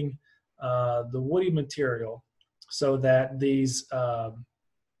removing the woody material so that these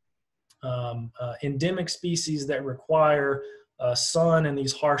endemic species that require sun and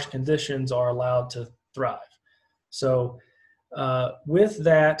these harsh conditions are allowed to thrive. So with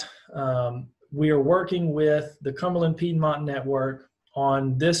that, we are working with the Cumberland Piedmont Network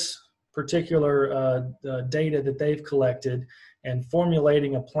on this particular data that they've collected and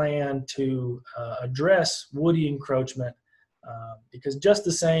formulating a plan to address woody encroachment, because just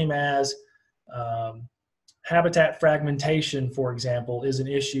the same as habitat fragmentation, for example, is an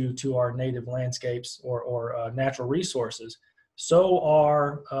issue to our native landscapes or natural resources, so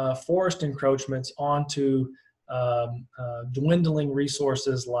are forest encroachments onto dwindling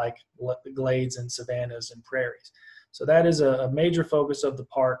resources like the glades and savannas and prairies. So that is a major focus of the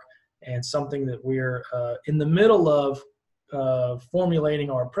park and something that we're in the middle of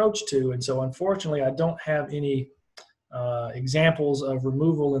formulating our approach to. And so unfortunately, I don't have any examples of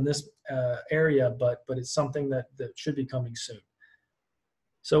removal in this area, but it's something that should be coming soon.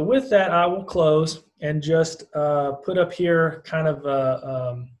 So with that, I will close and just put up here kind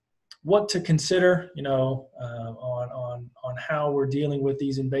of what to consider, you know, on how we're dealing with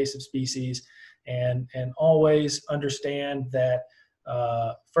these invasive species, and always understand that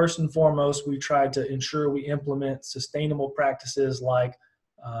first and foremost, we try to ensure we implement sustainable practices like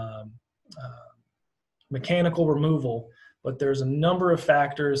mechanical removal, but there's a number of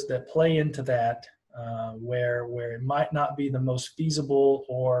factors that play into that where it might not be the most feasible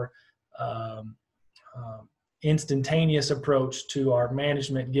or instantaneous approach to our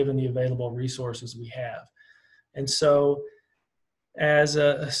management given the available resources we have. And so, as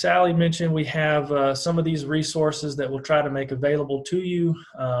Sally mentioned, we have some of these resources that we'll try to make available to you.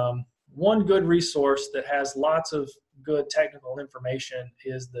 One good resource that has lots of good technical information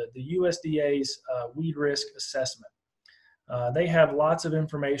is the USDA's weed risk assessment. They have lots of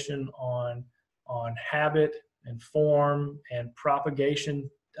information on habit and form and propagation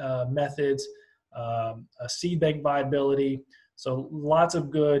methods, seed bank viability. So lots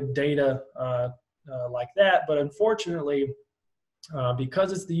of good data like that. But unfortunately,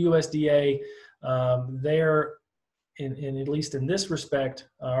 because it's the USDA, they're, at least in this respect,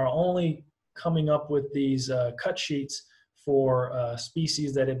 are only coming up with these cut sheets for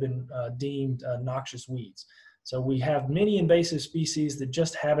species that have been deemed noxious weeds. So we have many invasive species that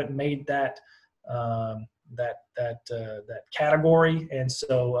just haven't made that category, and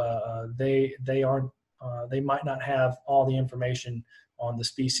so they might not have all the information on the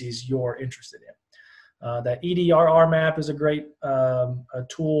species you're interested in. That EDRR map is a great a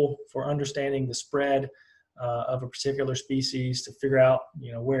tool for understanding the spread of a particular species to figure out,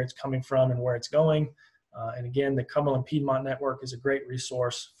 you know, where it's coming from and where it's going. And again, the Cumberland Piedmont Network is a great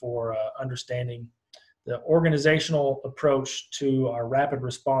resource for understanding the organizational approach to our rapid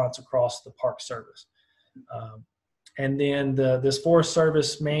response across the Park Service. And then this Forest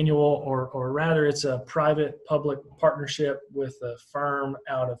Service manual, or rather it's a private-public partnership with a firm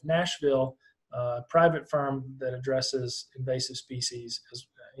out of Nashville, a private firm that addresses invasive species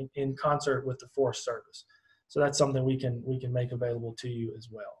in concert with the Forest Service. So that's something we can make available to you as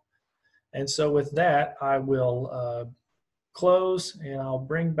well. And so with that, I will close, and I'll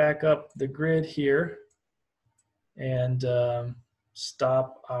bring back up the grid here. and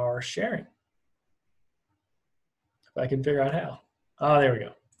stop our sharing. If I can figure out how. Oh, there we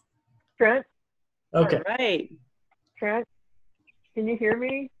go. Trent? Okay. All right. Trent, can you hear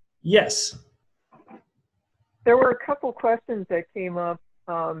me? Yes. There were a couple questions that came up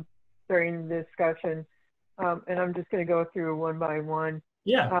during the discussion, and I'm just going to go through one by one.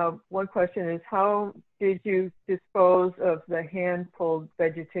 Yeah. One question is, how did you dispose of the hand-pulled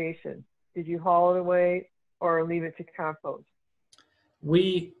vegetation? Did you haul it away or leave it to compost?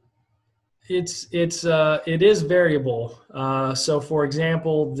 It is variable. So for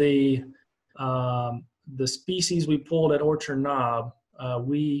example, the species we pulled at Orchard Knob,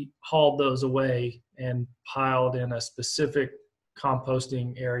 we hauled those away and piled in a specific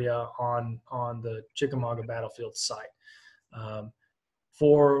composting area on the Chickamauga battlefield site.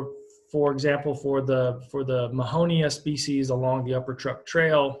 For example, for the Mahonia species along the Upper Truck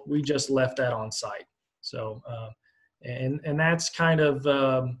Trail, we just left that on site. So and that's kind of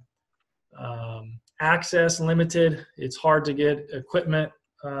access limited. It's hard to get equipment,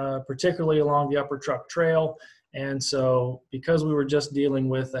 particularly along the Upper Truck Trail. And so because we were just dealing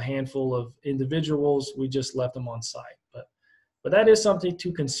with a handful of individuals, we just left them on site. But that is something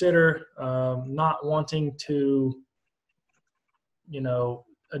to consider, not wanting to,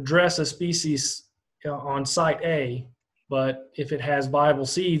 address a species on site A, but if it has viable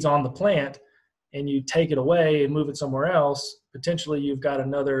seeds on the plant and you take it away and move it somewhere else, potentially you've got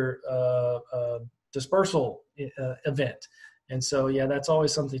another dispersal event. And so, yeah, that's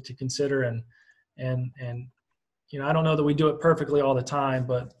always something to consider. And I don't know that we do it perfectly all the time,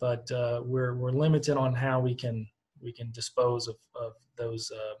 but we're limited on how we can dispose of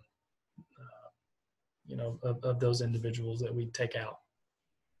those of those individuals that we take out.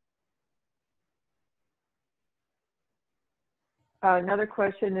 Another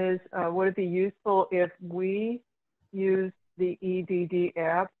question is, would it be useful if we use the EDD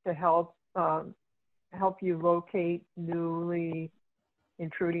app to help you locate newly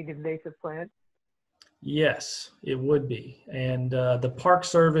intruding invasive plants? Yes, it would be. And the Park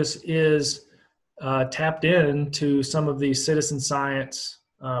Service is tapped into some of these citizen science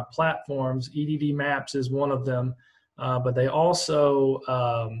platforms. EDD Maps is one of them, but they also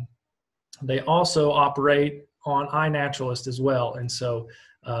operate on iNaturalist as well. And so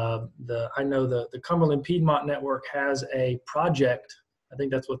I know the Cumberland Piedmont Network has a project, I think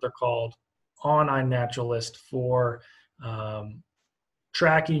that's what they're called, on iNaturalist for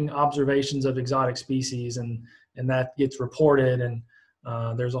tracking observations of exotic species, and that gets reported, and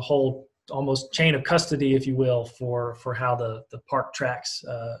there's a whole almost chain of custody, if you will, for how the park tracks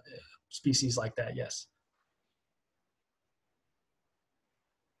species like that. Yes.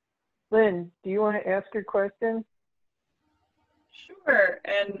 Lynn, do you want to ask your question? Sure,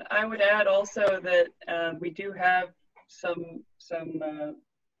 and I would add also that we do have some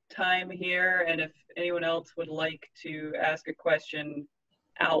time here, and if anyone else would like to ask a question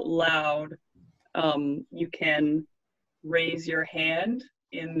out loud, you can raise your hand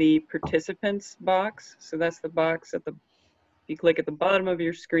in the participants box. So that's the box if you click at the bottom of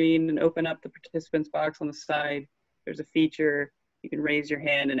your screen and open up the participants box on the side, there's a feature. You can raise your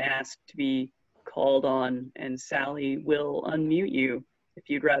hand and ask to be called on, and Sally will unmute you if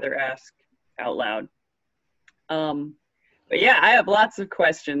you'd rather ask out loud. But yeah, I have lots of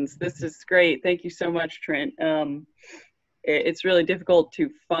questions. This is great. Thank you so much, Trent. It's really difficult to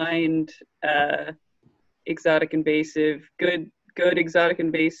find good exotic invasive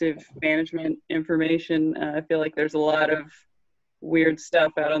management information. I feel like there's a lot of weird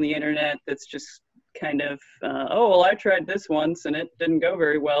stuff out on the internet that's just kind of, oh, well, I tried this once and it didn't go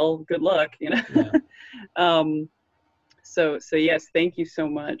very well. Good luck, Yeah. So yes, thank you so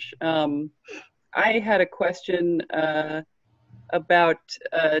much. I had a question about,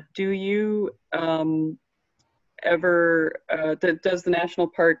 do you ever, does the national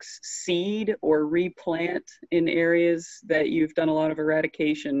parks seed or replant in areas that you've done a lot of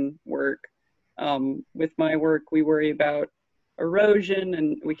eradication work? With my work, we worry about erosion,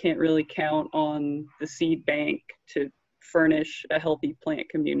 and we can't really count on the seed bank to furnish a healthy plant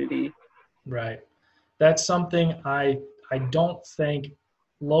community. Right. That's something I don't think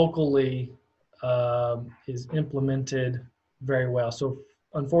locally is implemented very well. So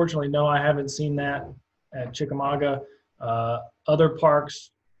unfortunately, no, I haven't seen that at Chickamauga. Other parks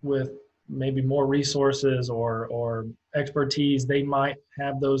with maybe more resources or expertise, they might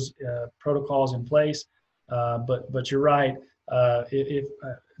have those protocols in place. But you're right.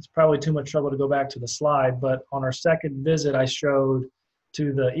 It's probably too much trouble to go back to the slide, but on our second visit I showed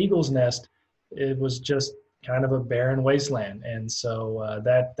to the Eagle's Nest, it was just kind of a barren wasteland. And so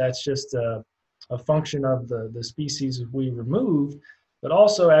that's just a function of the species we removed, but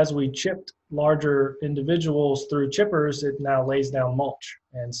also as we chipped larger individuals through chippers, it now lays down mulch.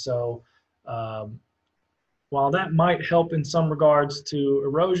 And so while that might help in some regards to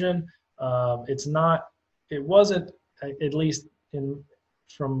erosion, it wasn't, at least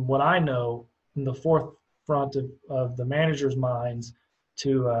from what I know, in the forefront of the manager's minds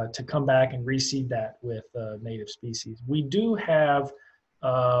to come back and reseed that with native species. We do have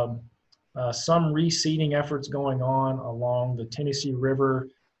some reseeding efforts going on along the Tennessee River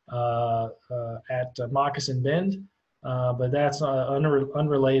at Moccasin Bend, but that's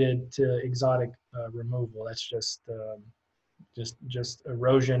unrelated to exotic removal. That's just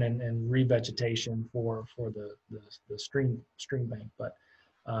erosion and revegetation for the stream bank. But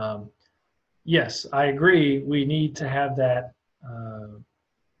yes, I agree. We need to have that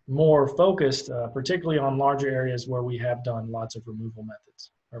more focused, particularly on larger areas where we have done lots of removal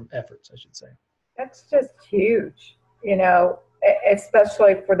methods, or efforts, I should say. That's just huge, you know,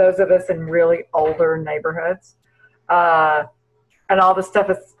 especially for those of us in really older neighborhoods. And all the stuff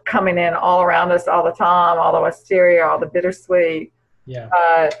is coming in all around us all the time, all the wisteria, all the bittersweet.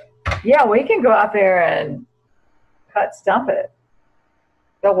 Yeah. Yeah, we can go out there and stump it.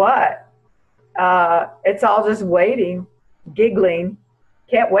 So what? It's all just waiting, giggling.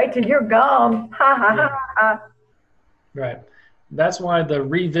 Can't wait till you're gone. Ha ha ha ha. Right. That's why the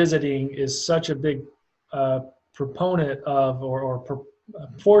revisiting is such a big proponent of, or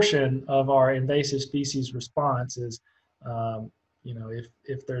portion of our invasive species response is, you know,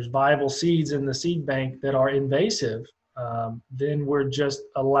 if there's viable seeds in the seed bank that are invasive, then we're just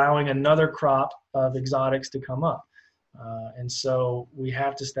allowing another crop of exotics to come up. And so we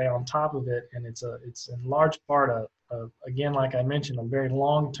have to stay on top of it. And it's in large part of, again, like I mentioned, a very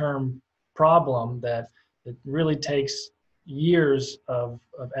long-term problem that it really takes years of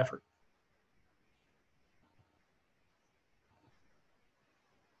effort.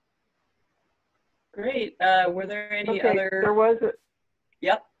 Great. Were there any Okay, other? there was a,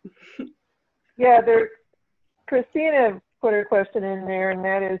 Yep. yeah, Christina put a question in there, and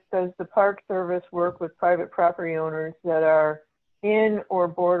that is, does the Park Service work with private property owners that are in or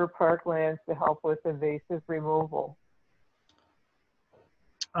border parklands to help with invasive removal?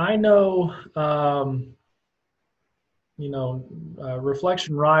 I know, you know,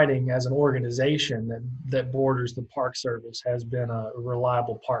 Reflection Riding as an organization that borders the Park Service has been a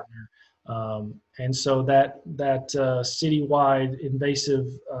reliable partner. And so that citywide invasive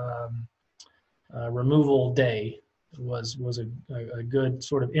removal day was a good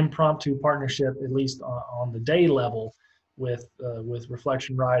sort of impromptu partnership, at least on the day level, with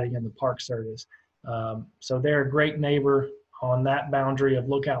Reflection Riding and the Park Service. So they're a great neighbor on that boundary of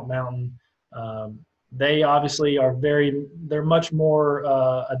Lookout Mountain. They obviously are they're much more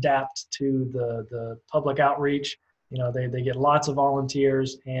adept to the public outreach. You know, they get lots of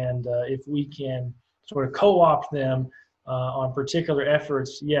volunteers, and if we can sort of co-opt them on particular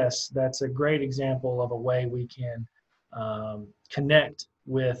efforts, yes, that's a great example of a way we can connect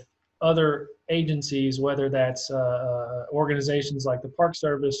with other agencies, whether that's organizations like the Park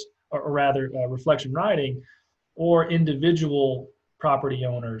Service, or rather Reflection Riding, or individual property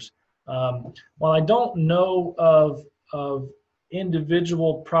owners. While I don't know of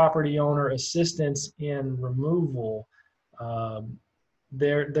individual property owner assistance in removal,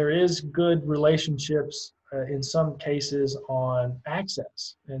 there is good relationships in some cases on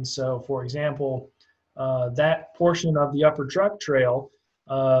access. And so, for example, that portion of the Upper Truck Trail,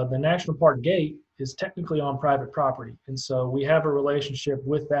 the National Park Gate, is technically on private property. And so we have a relationship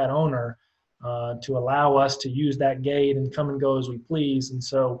with that owner to allow us to use that gate and come and go as we please. And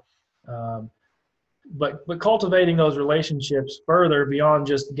so, but cultivating those relationships further beyond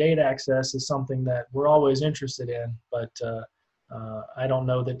just gate access is something that we're always interested in. But I don't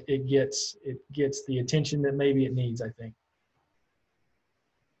know that it gets the attention that maybe it needs, I think.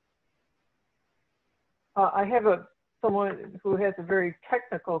 I have someone who has a very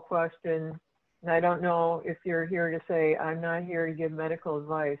technical question, and I don't know if you're here to say, I'm not here to give medical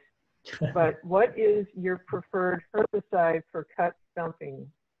advice, but what is your preferred herbicide for cut stumping?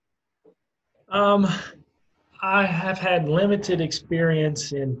 I have had limited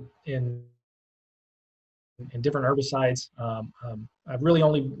experience in different herbicides. I've really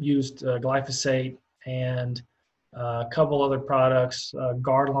only used glyphosate and a couple other products.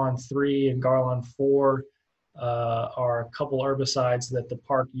 Garlon 3 and Garlon 4 are a couple herbicides that the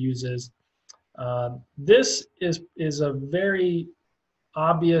park uses. This is a very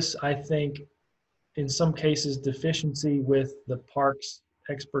obvious, I think, in some cases, deficiency with the park's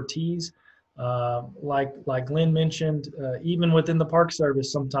expertise. Like Lynn mentioned, even within the Park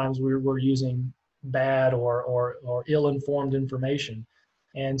Service, sometimes we're using bad or ill-informed information.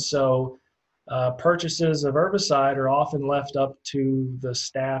 And so purchases of herbicide are often left up to the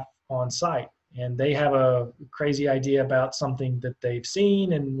staff on site. And they have a crazy idea about something that they've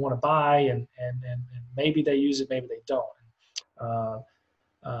seen and want to buy, and maybe they use it, maybe they don't.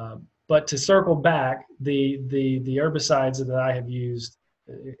 But to circle back, the herbicides that I have used,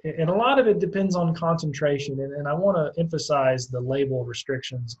 and a lot of it depends on concentration, and I want to emphasize the label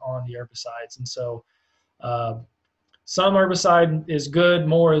restrictions on the herbicides. And so some herbicide is good,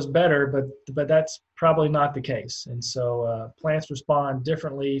 more is better, but that's probably not the case. And so plants respond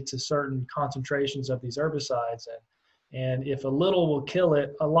differently to certain concentrations of these herbicides, and if a little will kill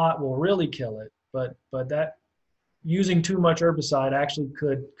it, a lot will really kill it. But that using too much herbicide actually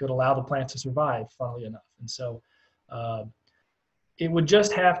could allow the plant to survive, funnily enough. And so it would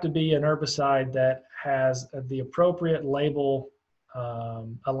just have to be an herbicide that has the appropriate label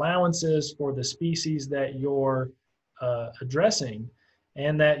allowances for the species that you're addressing,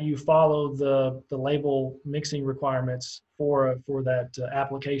 and that you follow the label mixing requirements for that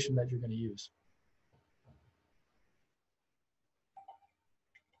application that you're going to use.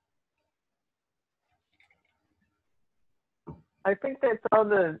 I think that's all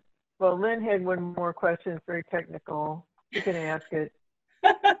the, well, Lynn had one more question, it's very technical. You can ask it.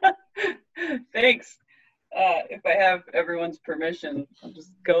 Thanks. If I have everyone's permission, I'll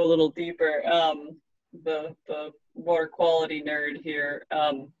just go a little deeper. The water quality nerd here.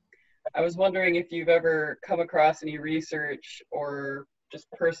 I was wondering if you've ever come across any research or just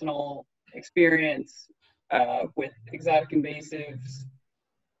personal experience with exotic invasives,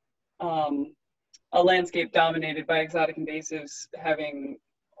 a landscape dominated by exotic invasives having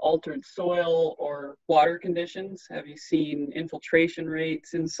altered soil or water conditions. Have you seen infiltration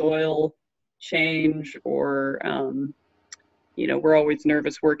rates in soil change, or you know, we're always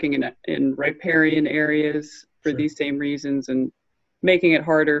nervous working in riparian areas for Sure. these same reasons, and making it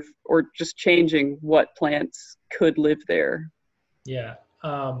harder or just changing what plants could live there? Yeah.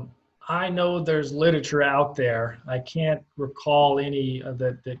 I know there's literature out there. I can't recall any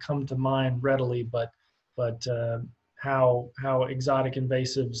that come to mind readily, but how exotic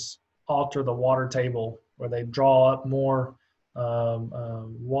invasives alter the water table, where they draw up more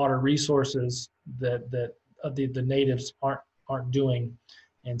water resources that the natives aren't doing,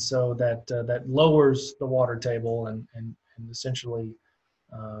 and so that lowers the water table and essentially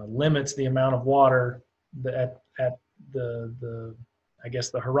limits the amount of water at the I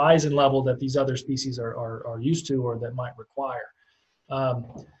guess the horizon level that these other species are used to or that might require.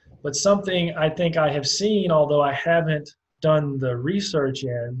 But something I think I have seen, although I haven't done the research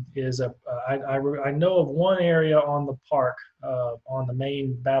in, is I know of one area on the park, on the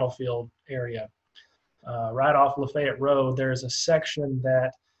main battlefield area, right off Lafayette Road. There's a section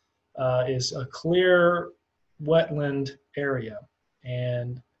that is a clear wetland area,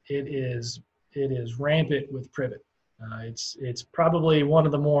 and it is rampant with privet. It's probably one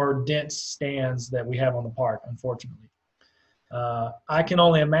of the more dense stands that we have on the park, unfortunately. I can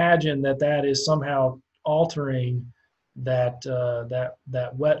only imagine that is somehow altering that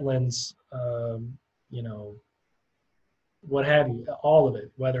wetlands, you know, what have you, all of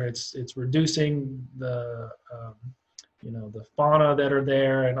it, whether it's reducing the you know, the fauna that are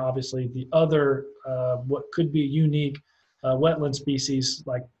there, and obviously the other what could be unique wetland species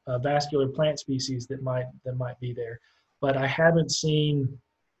like vascular plant species that might be there. But I haven't seen,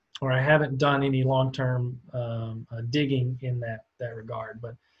 or I haven't done any long-term digging in that regard.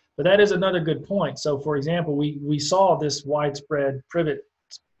 But that is another good point. So for example, we saw this widespread privet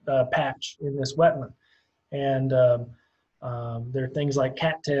patch in this wetland, and there are things like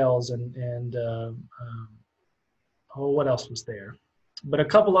cattails and oh, what else was there? But a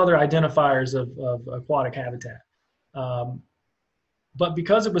couple other identifiers of aquatic habitat. But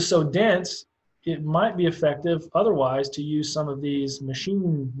because it was so dense, it might be effective otherwise to use some of these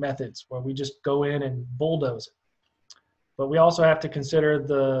machine methods where we just go in and bulldoze it. But we also have to consider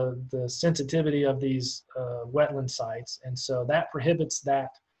the sensitivity of these wetland sites, and so that prohibits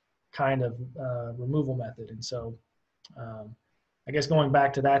that kind of removal method. And so I guess going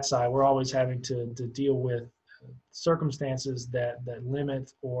back to that side, we're always having to deal with circumstances that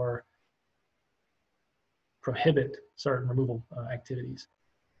limit or prohibit certain removal activities.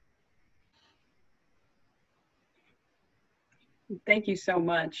 Thank you so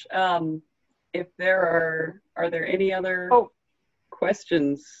much. If there are there any other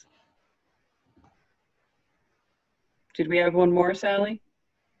questions? Did we have one more, Sally?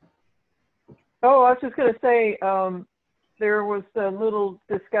 Oh, I was just going to say, there was a little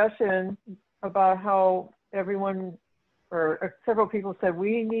discussion about how everyone, or several people said,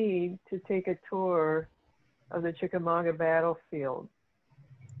 we need to take a tour of the Chickamauga battlefield.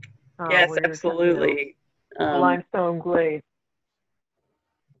 Yes, where, absolutely. the limestone glade.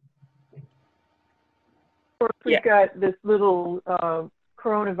 Of course, we've got this little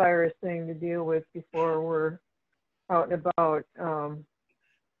coronavirus thing to deal with before we're out and about.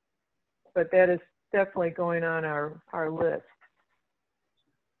 But that is definitely going on our list.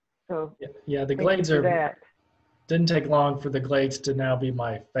 So yeah, the thank glades you for are. that. Didn't take long for the glades to now be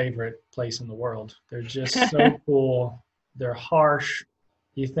my favorite place in the world. They're just so cool. They're harsh.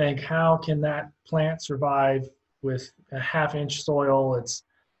 You think, how can that plant survive with a half-inch soil? It's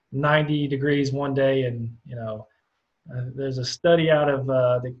 90 degrees one day, and you know, there's a study out of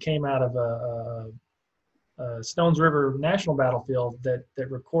that came out of Stones River National Battlefield that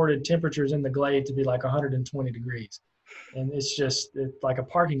recorded temperatures in the glade to be like 120 degrees, and it's like a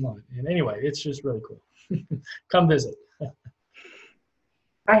parking lot. And anyway, it's just really cool. Come visit.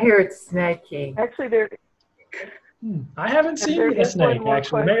 I hear it's snaky. Actually, there. I haven't seen there a is snake, one more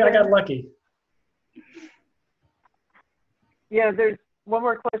actually. Maybe I got lucky. Yeah, there's one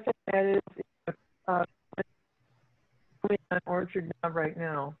more question that is on Orchard Knob right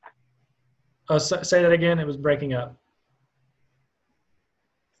now. Oh, say that again. It was breaking up.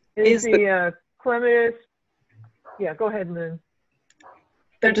 Is the clematis? Yeah, go ahead, Lynn.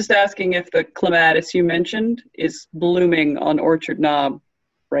 They're just asking if the clematis you mentioned is blooming on Orchard Knob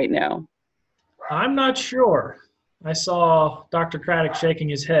right now. I'm not sure. I saw Dr. Craddock shaking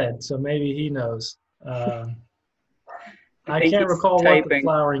his head, so maybe he knows. I can't recall what the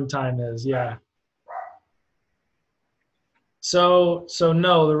flowering time is. Yeah. So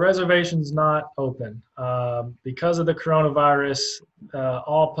no, the reservation's not open because of the coronavirus.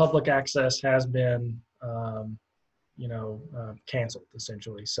 All public access has been, canceled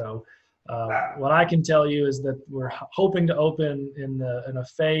essentially. So what I can tell you is that we're hoping to open in a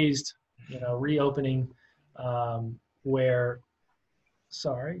phased, reopening where.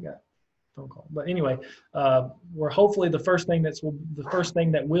 Sorry, got a phone call. But anyway, we're hopefully the first thing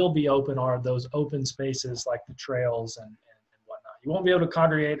that will be open are those open spaces like the trails and whatnot. You won't be able to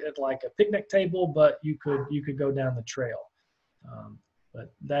congregate at like a picnic table, but you could go down the trail.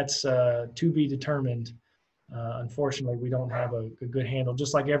 But that's to be determined. Unfortunately, we don't have a good handle.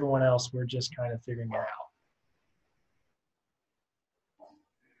 Just like everyone else, we're just kind of figuring it out.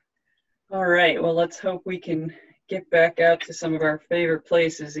 All right. Well, let's hope we can get back out to some of our favorite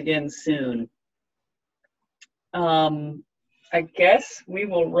places again soon. I guess we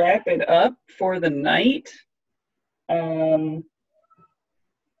will wrap it up for the night. I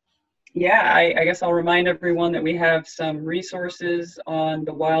guess I'll remind everyone that we have some resources on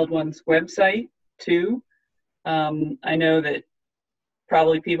the Wild Ones website too. I know that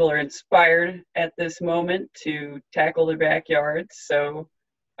probably people are inspired at this moment to tackle their backyards. So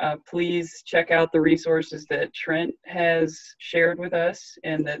please check out the resources that Trent has shared with us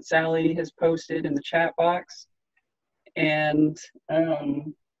and that Sally has posted in the chat box. And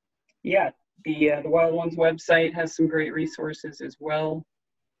the Wild Ones website has some great resources as well.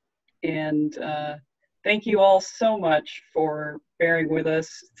 And thank you all so much for bearing with us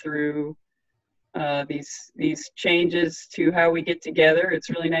through these changes to how we get together.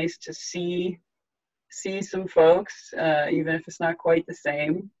 It's really nice to see some folks, even if it's not quite the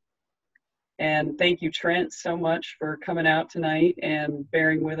same. And thank you, Trent, so much for coming out tonight and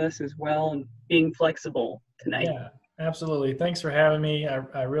bearing with us as well and being flexible tonight. Yeah, absolutely. Thanks for having me.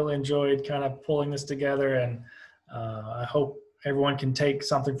 I really enjoyed kind of pulling this together, and I hope everyone can take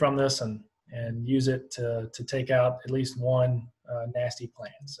something from this and use it to take out at least one nasty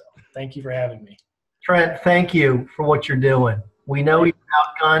plant. So thank you for having me. Trent, thank you for what you're doing. We know you're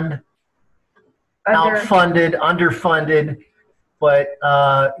outgunned, outfunded, underfunded, but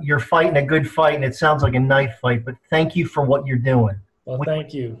you're fighting a good fight, and it sounds like a knife fight, but thank you for what you're doing. Well,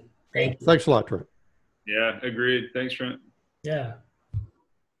 thank you. Thanks a lot, Trent. Yeah, agreed. Thanks, Trent. Yeah.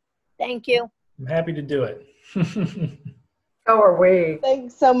 Thank you. I'm happy to do it. So are we.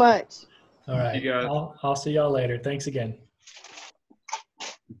 Thanks so much. All right. I'll see y'all later. Thanks again.